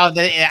 like how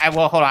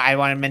hold on. I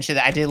want to mention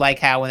that I did like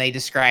how when they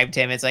described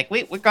him, it's like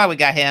we're glad we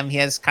got him. He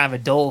has kind of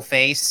a dull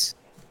face.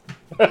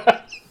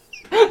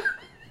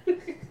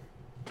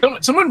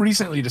 Someone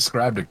recently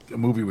described a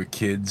movie with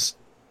kids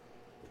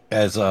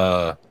as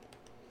the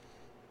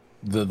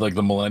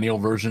millennial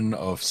version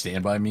of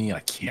Stand By Me. I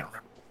can't remember.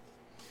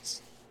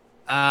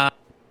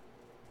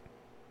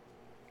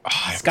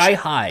 Sky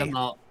High.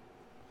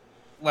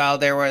 Well,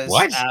 there was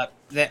What?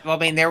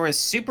 there was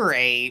Super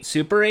 8.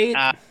 Super 8?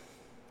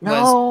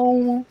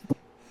 Was,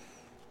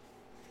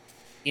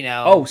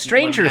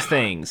 Stranger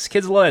Things.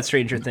 Kids love that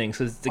Stranger Things.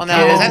 Well, Well,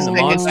 no, that's the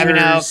biggest. I don't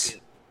know.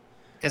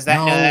 Because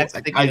that's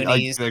the I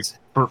Goonies.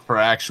 for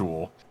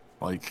actual,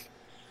 like,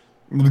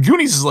 the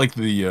Goonies is like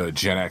the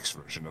Gen X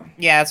version of.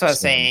 Yeah, that's what I was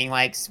Same. saying.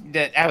 Like,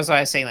 that was what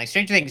I was saying. Like,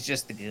 Stranger Things is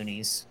just the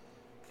Goonies.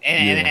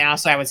 And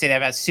also, I would say that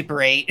about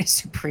Super 8.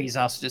 Super 8 is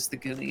also just the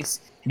Goonies.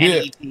 And Yeah.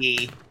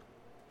 E.T.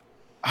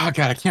 Oh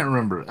God, I can't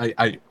remember.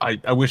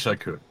 I wish I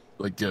could.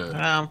 Like,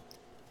 Oh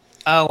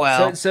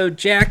well. So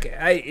Jack,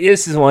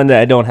 this is one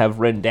that I don't have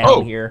written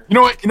down here. You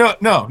know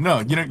what? No.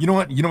 You know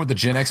what? You know what the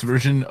Gen X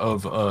version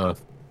of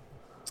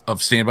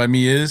Stand By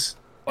Me is,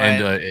 What?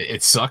 and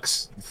it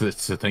sucks to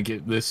think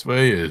it this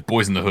way. Is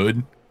Boys in the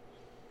Hood.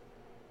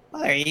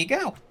 Well, there you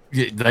go.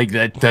 Yeah, like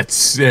that.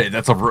 That's it.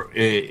 That's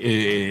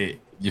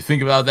you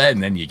think about that,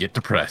 and then you get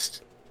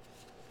depressed.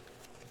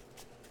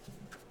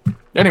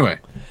 Anyway,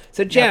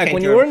 So Jack, Okay,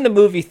 when you Drew. were in the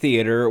movie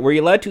theater, were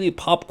you allowed to eat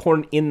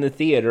popcorn in the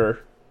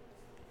theater?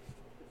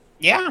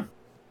 Yeah.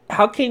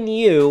 How can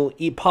you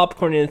eat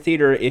popcorn in the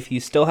theater if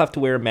you still have to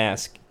wear a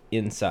mask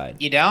inside?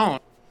 You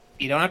don't.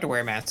 You don't have to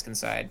wear a mask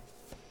inside.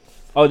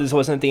 Oh, this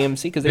wasn't at the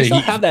AMC? Because they Hey, still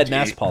you- have that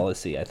mask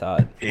policy, I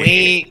thought.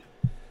 We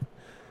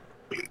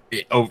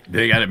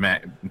they got it,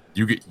 Matt.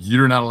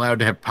 You're not allowed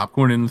to have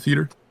popcorn in the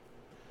theater.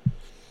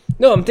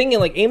 No, I'm thinking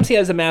like AMC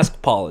has a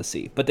mask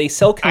policy, but they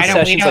sell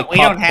concessions like we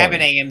don't have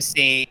popcorn. an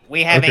AMC.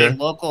 We have a Okay.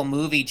 local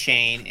movie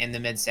chain in the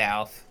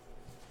Mid-South.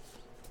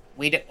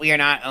 We are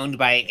not owned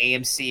by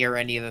AMC or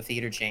any of the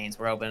theater chains.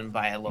 We're owned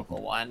by a local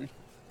one.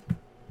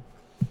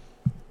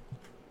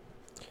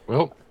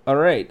 Well, All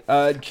right,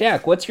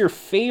 Jack, what's your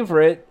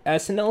favorite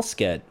SNL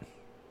skit?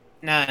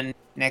 None.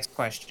 Next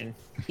question.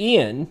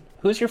 Ian,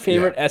 who's your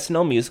favorite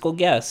SNL musical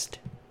guest?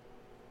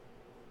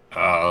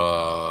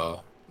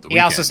 He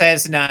also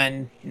says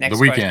none. Next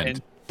The Weeknd.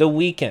 question. The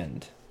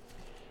Weeknd.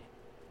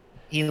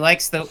 He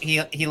likes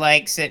he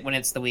likes it when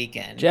it's the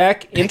weekend.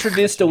 Jack,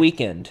 introduce The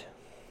Weeknd.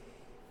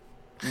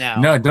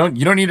 No.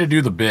 you don't need to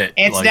do the bit.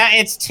 It's like,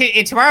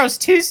 not. Tomorrow's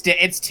Tuesday.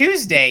 It's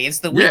Tuesday. It's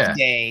the Yeah.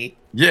 weekday.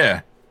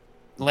 Yeah.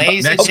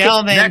 Ladies and Next-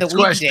 gentlemen, next the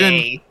question.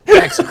 weekday.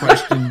 Next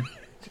question.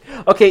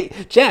 Okay,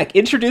 Jack,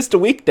 introduce The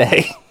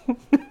Weekday.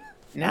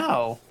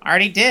 No, I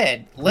already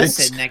did.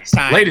 Listen next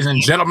time. Ladies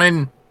and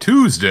gentlemen,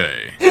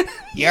 Tuesday.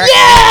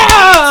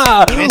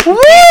 Yeah! You missed Woo!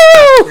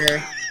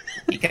 the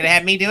You could have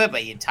had me do it,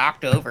 but you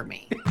talked over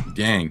me.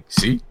 Dang.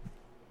 See?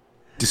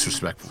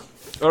 Disrespectful.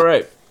 All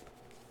right.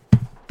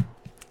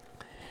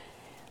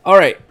 All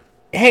right.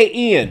 Hey,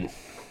 Ian.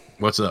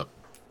 What's up?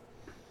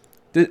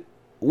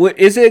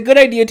 Is it a good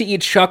idea to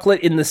eat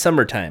chocolate in the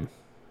summertime?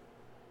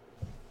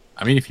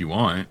 I mean, if you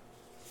want.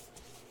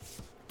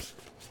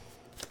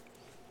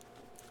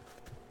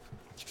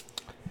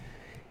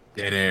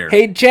 Dead air.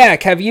 Hey,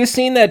 Jack, have you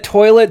seen that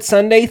toilet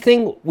Sunday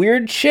thing?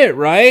 Weird shit,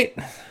 right?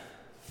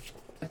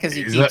 Because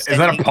you Is keep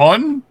that a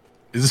pun?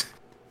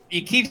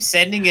 You keep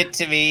sending it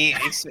to me,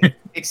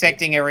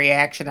 expecting a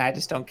reaction. I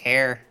just don't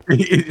care.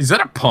 Is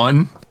that a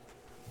pun?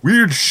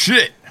 Weird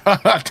shit.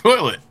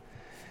 Toilet.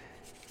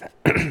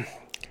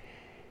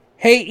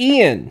 Hey,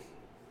 Ian,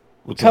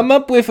 What's come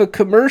up? up with a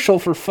commercial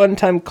for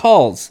Funtime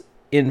Calls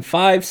in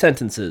 5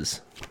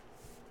 sentences.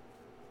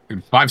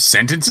 In 5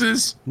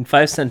 sentences? In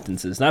 5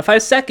 sentences. Not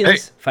 5 seconds,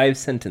 Hey. 5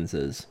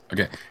 sentences.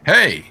 Okay.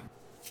 Hey,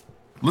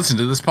 listen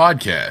to this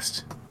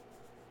podcast.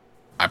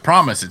 I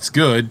promise it's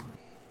good.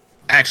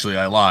 Actually,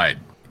 I lied.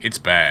 It's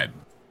bad.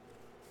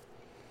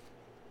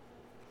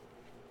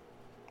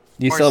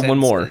 You still have one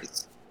more.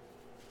 sentences.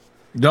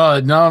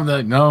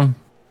 No.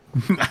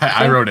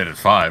 I wrote it at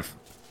 5.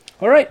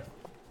 All right.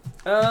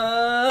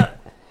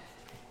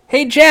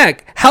 Hey,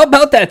 Jack, how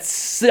about that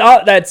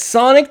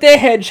Sonic the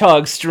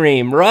Hedgehog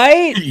stream,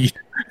 right? He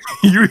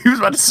was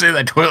about to say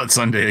that toilet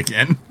Sunday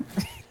again.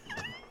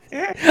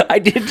 I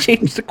did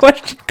change the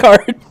question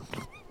card.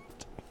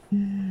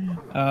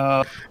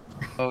 Oh,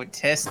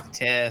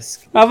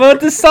 tisk. How about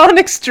the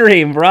Sonic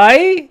stream,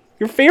 right?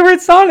 Your favorite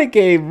Sonic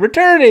game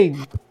returning.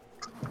 How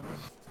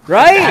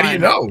Right? do you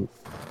know?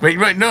 Wait,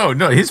 no.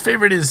 His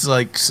favorite is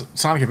like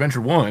Sonic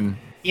Adventure 1.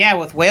 Yeah,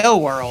 with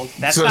Whale World.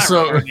 That's not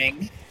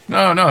returning.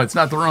 No, it's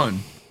not the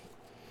run.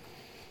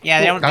 Yeah,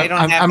 they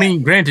don't have. I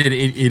mean, granted,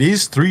 it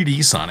is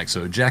 3D Sonic,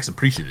 so Jack's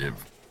appreciative.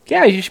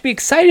 Yeah, you should be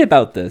excited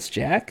about this,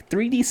 Jack.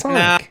 3D No,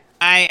 Sonic.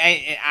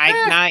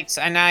 I'm not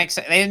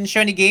excited. They didn't show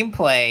any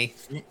gameplay.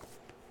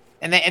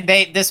 And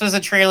this was a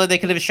trailer they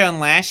could have shown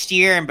last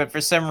year, but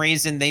for some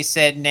reason they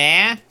said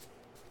nah.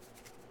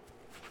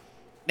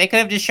 They could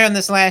have just shown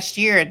this last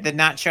year and did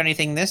not show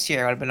anything this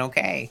year. It would have been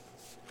okay.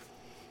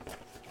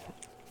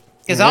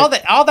 Because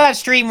all that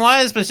stream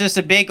was just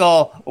a big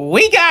ol'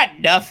 we got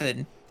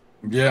nothing.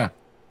 Yeah.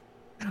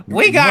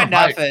 We You got wanna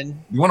buy-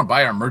 nothing. You want to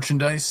buy our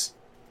merchandise?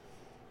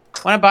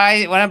 Want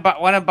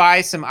to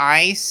buy some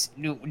ice?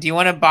 Do you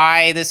want to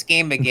buy this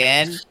game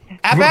again?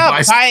 How You wanna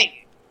about buy?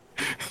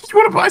 You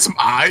want to buy some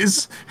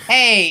eyes?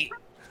 Hey,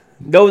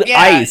 No, the Yeah.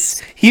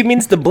 ice. He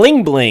means the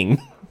bling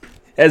bling,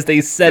 as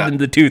they said in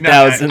the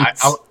 2000s.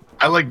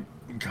 I like.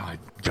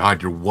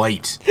 God, you're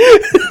white.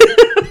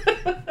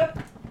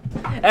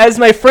 As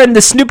my friend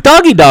the Snoop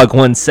Doggy Dog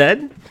once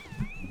said.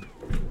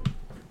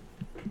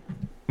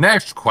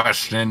 Next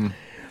question.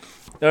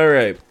 All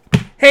right.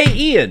 Hey,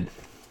 Ian.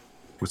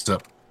 What's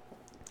up?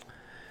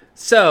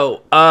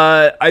 So,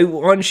 I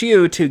want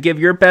you to give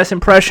your best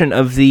impression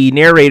of the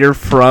narrator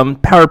from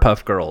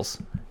Powerpuff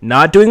Girls.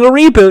 Not doing a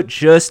reboot,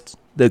 just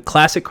the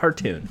classic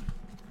cartoon.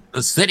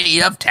 The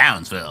city of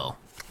Townsville.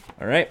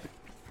 All right.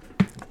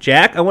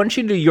 Jack, I want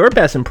you to do your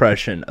best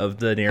impression of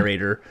the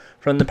narrator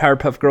from the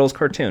Powerpuff Girls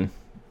cartoon.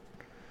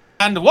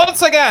 and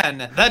once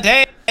again, the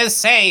day is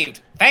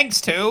saved thanks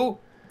to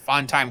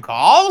Funtime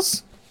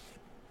Calls.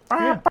 All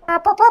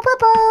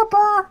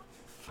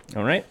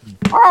right.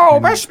 Oh,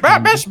 Miss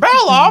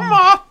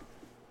Bellum,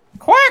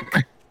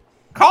 quick,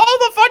 call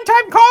the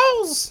Funtime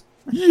Calls.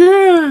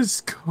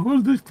 Yes, call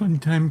the fun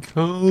time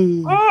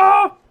call.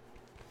 Ah.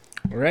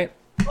 All right.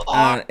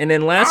 And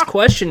then last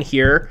question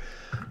here.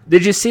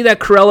 Did you see that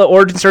Cruella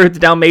origin story with the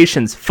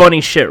Dalmatians?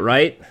 Funny shit,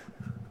 right?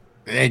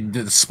 Hey,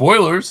 the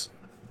spoilers.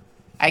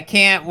 I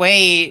can't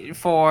wait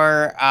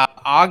for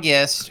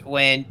August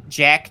when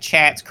Jack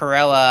chats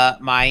Corella,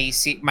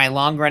 my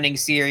long-running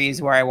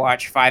series where I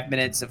watch 5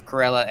 minutes of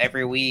Corella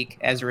every week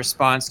as a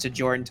response to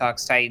Jordan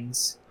Talks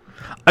Titans.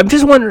 I'm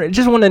just wondering.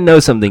 Just want to know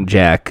something,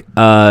 Jack.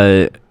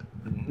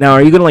 Now,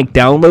 are you gonna like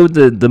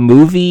download the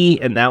movie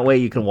and that way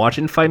you can watch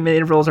it in 5-minute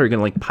intervals, or are you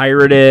gonna like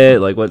pirate it?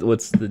 Like,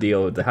 what's the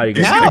deal with how you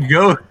He's gonna?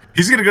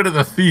 gonna go to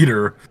the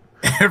theater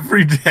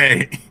every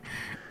day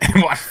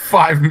and watch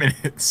 5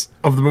 minutes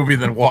of the movie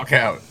and then walk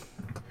out.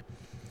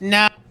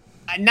 No,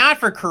 not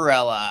for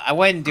Corella. I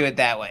wouldn't do it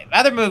that way.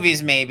 Other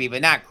movies maybe,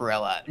 but not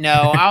Corella.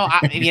 No,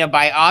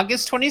 by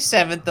August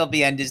 27th they'll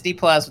be on Disney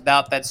Plus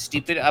without that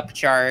stupid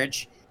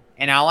upcharge.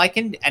 And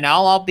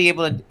all I'll be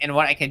able to, and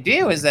what I can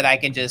do is that I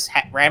can just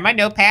write my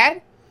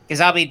notepad because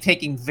I'll be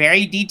taking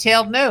very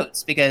detailed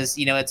notes because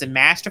it's a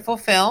masterful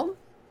film.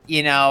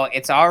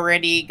 It's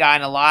already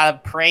gotten a lot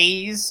of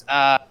praise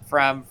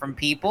from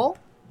people.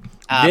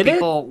 Did it?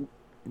 People,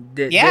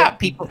 Did- yeah,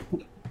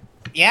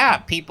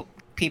 did-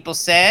 people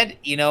said,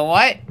 you know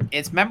what?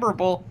 It's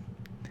memorable.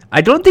 I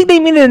don't think they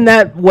mean it in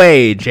that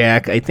way,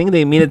 Jack. I think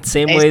they mean it the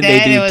same way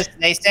they do.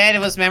 They said it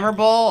was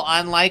memorable,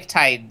 unlike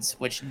Titans,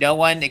 which no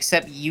one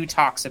except you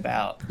talks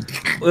about.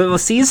 Well,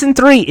 season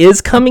 3 is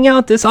coming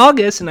out this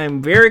August, and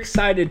I'm very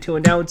excited to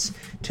announce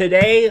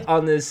today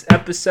on this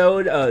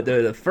episode,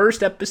 the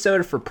first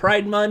episode for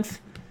Pride Month.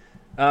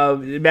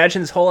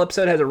 Imagine this whole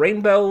episode has a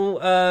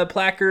rainbow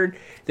placard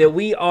that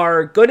we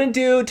are going to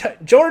do.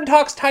 Jordan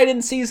Talks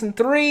Titans season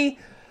 3.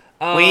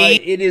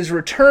 It is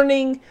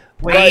returning.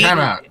 Time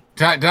out.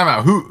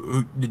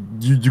 Who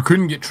you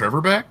couldn't get Trevor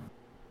back?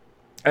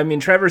 I mean,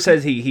 Trevor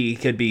says he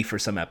could be for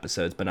some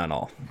episodes, but not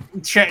all.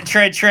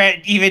 Trevor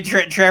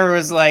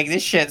was like,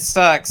 "This shit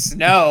sucks."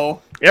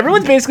 No.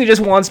 Everyone basically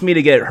just wants me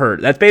to get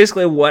hurt. That's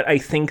basically what I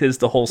think is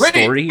the whole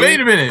story here.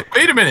 Wait a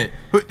minute.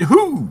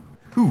 Who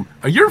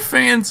are your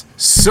fans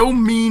so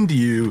mean to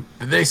you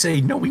that they say,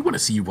 "No, we want to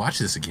see you watch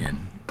this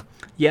again"?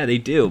 Yeah, they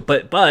do.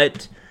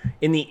 But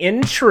in the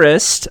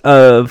interest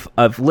of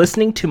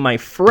listening to my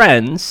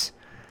friends,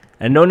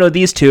 I don't know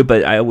these two,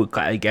 but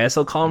I guess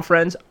I'll call them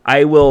friends.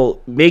 I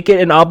will make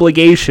it an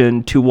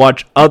obligation to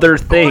watch other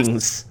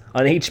things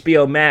on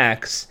HBO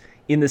Max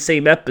in the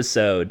same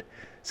episode.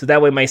 So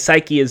that way my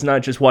psyche is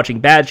not just watching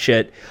bad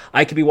shit.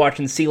 I could be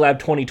watching C-Lab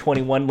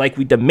 2021 like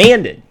we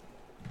demanded.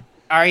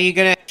 Are you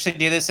going to actually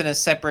do this in a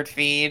separate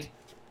feed?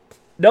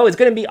 No, it's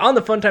going to be on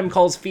the Funtime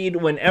Calls feed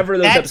whenever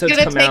those episodes come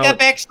out. That's going to take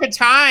up extra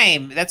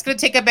time. That's going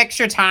to take up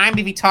extra time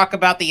if you talk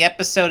about the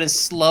episode as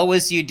slow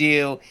as you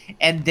do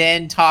and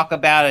then talk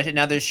about it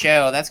another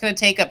show. That's going to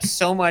take up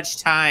so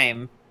much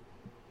time.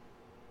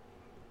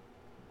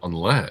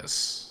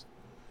 Unless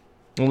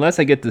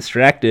I get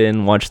distracted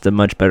and watch the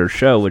much better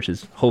show, which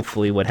is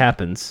hopefully what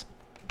happens.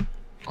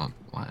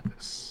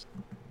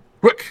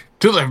 Quick,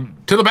 to the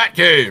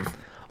Batcave.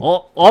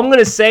 All I'm going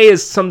to say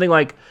is something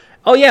like,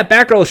 oh yeah,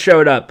 Batgirl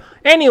showed up.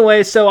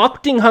 Anyway, so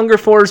Acting Hunger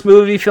Force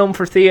movie film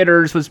for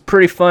theaters was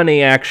pretty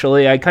funny,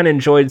 actually. I kind of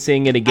enjoyed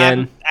seeing it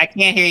again. I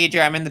can't hear you,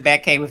 Drew. I'm in the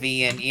Batcave with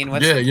Ian. Ian,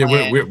 what's the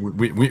plan?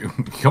 We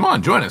come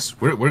on, join us.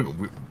 We have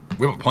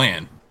a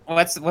plan.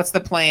 What's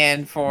the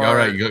plan for? All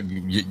right,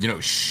 you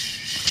know,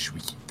 shh.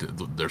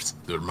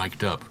 They're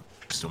mic'd up.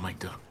 Still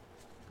mic'd up.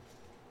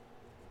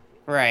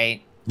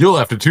 Right. You'll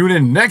have to tune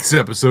in next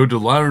episode to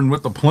learn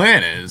what the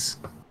plan is.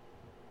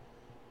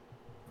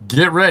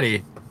 Get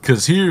ready,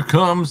 because here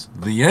comes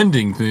the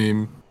ending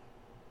theme.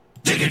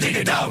 Dig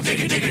it dog, dig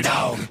it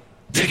dog.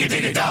 Dig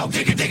it dog,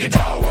 dig it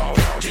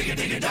dog. Dig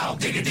it dog,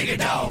 dig it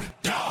dog.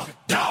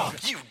 Dog,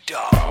 you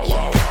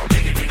dog.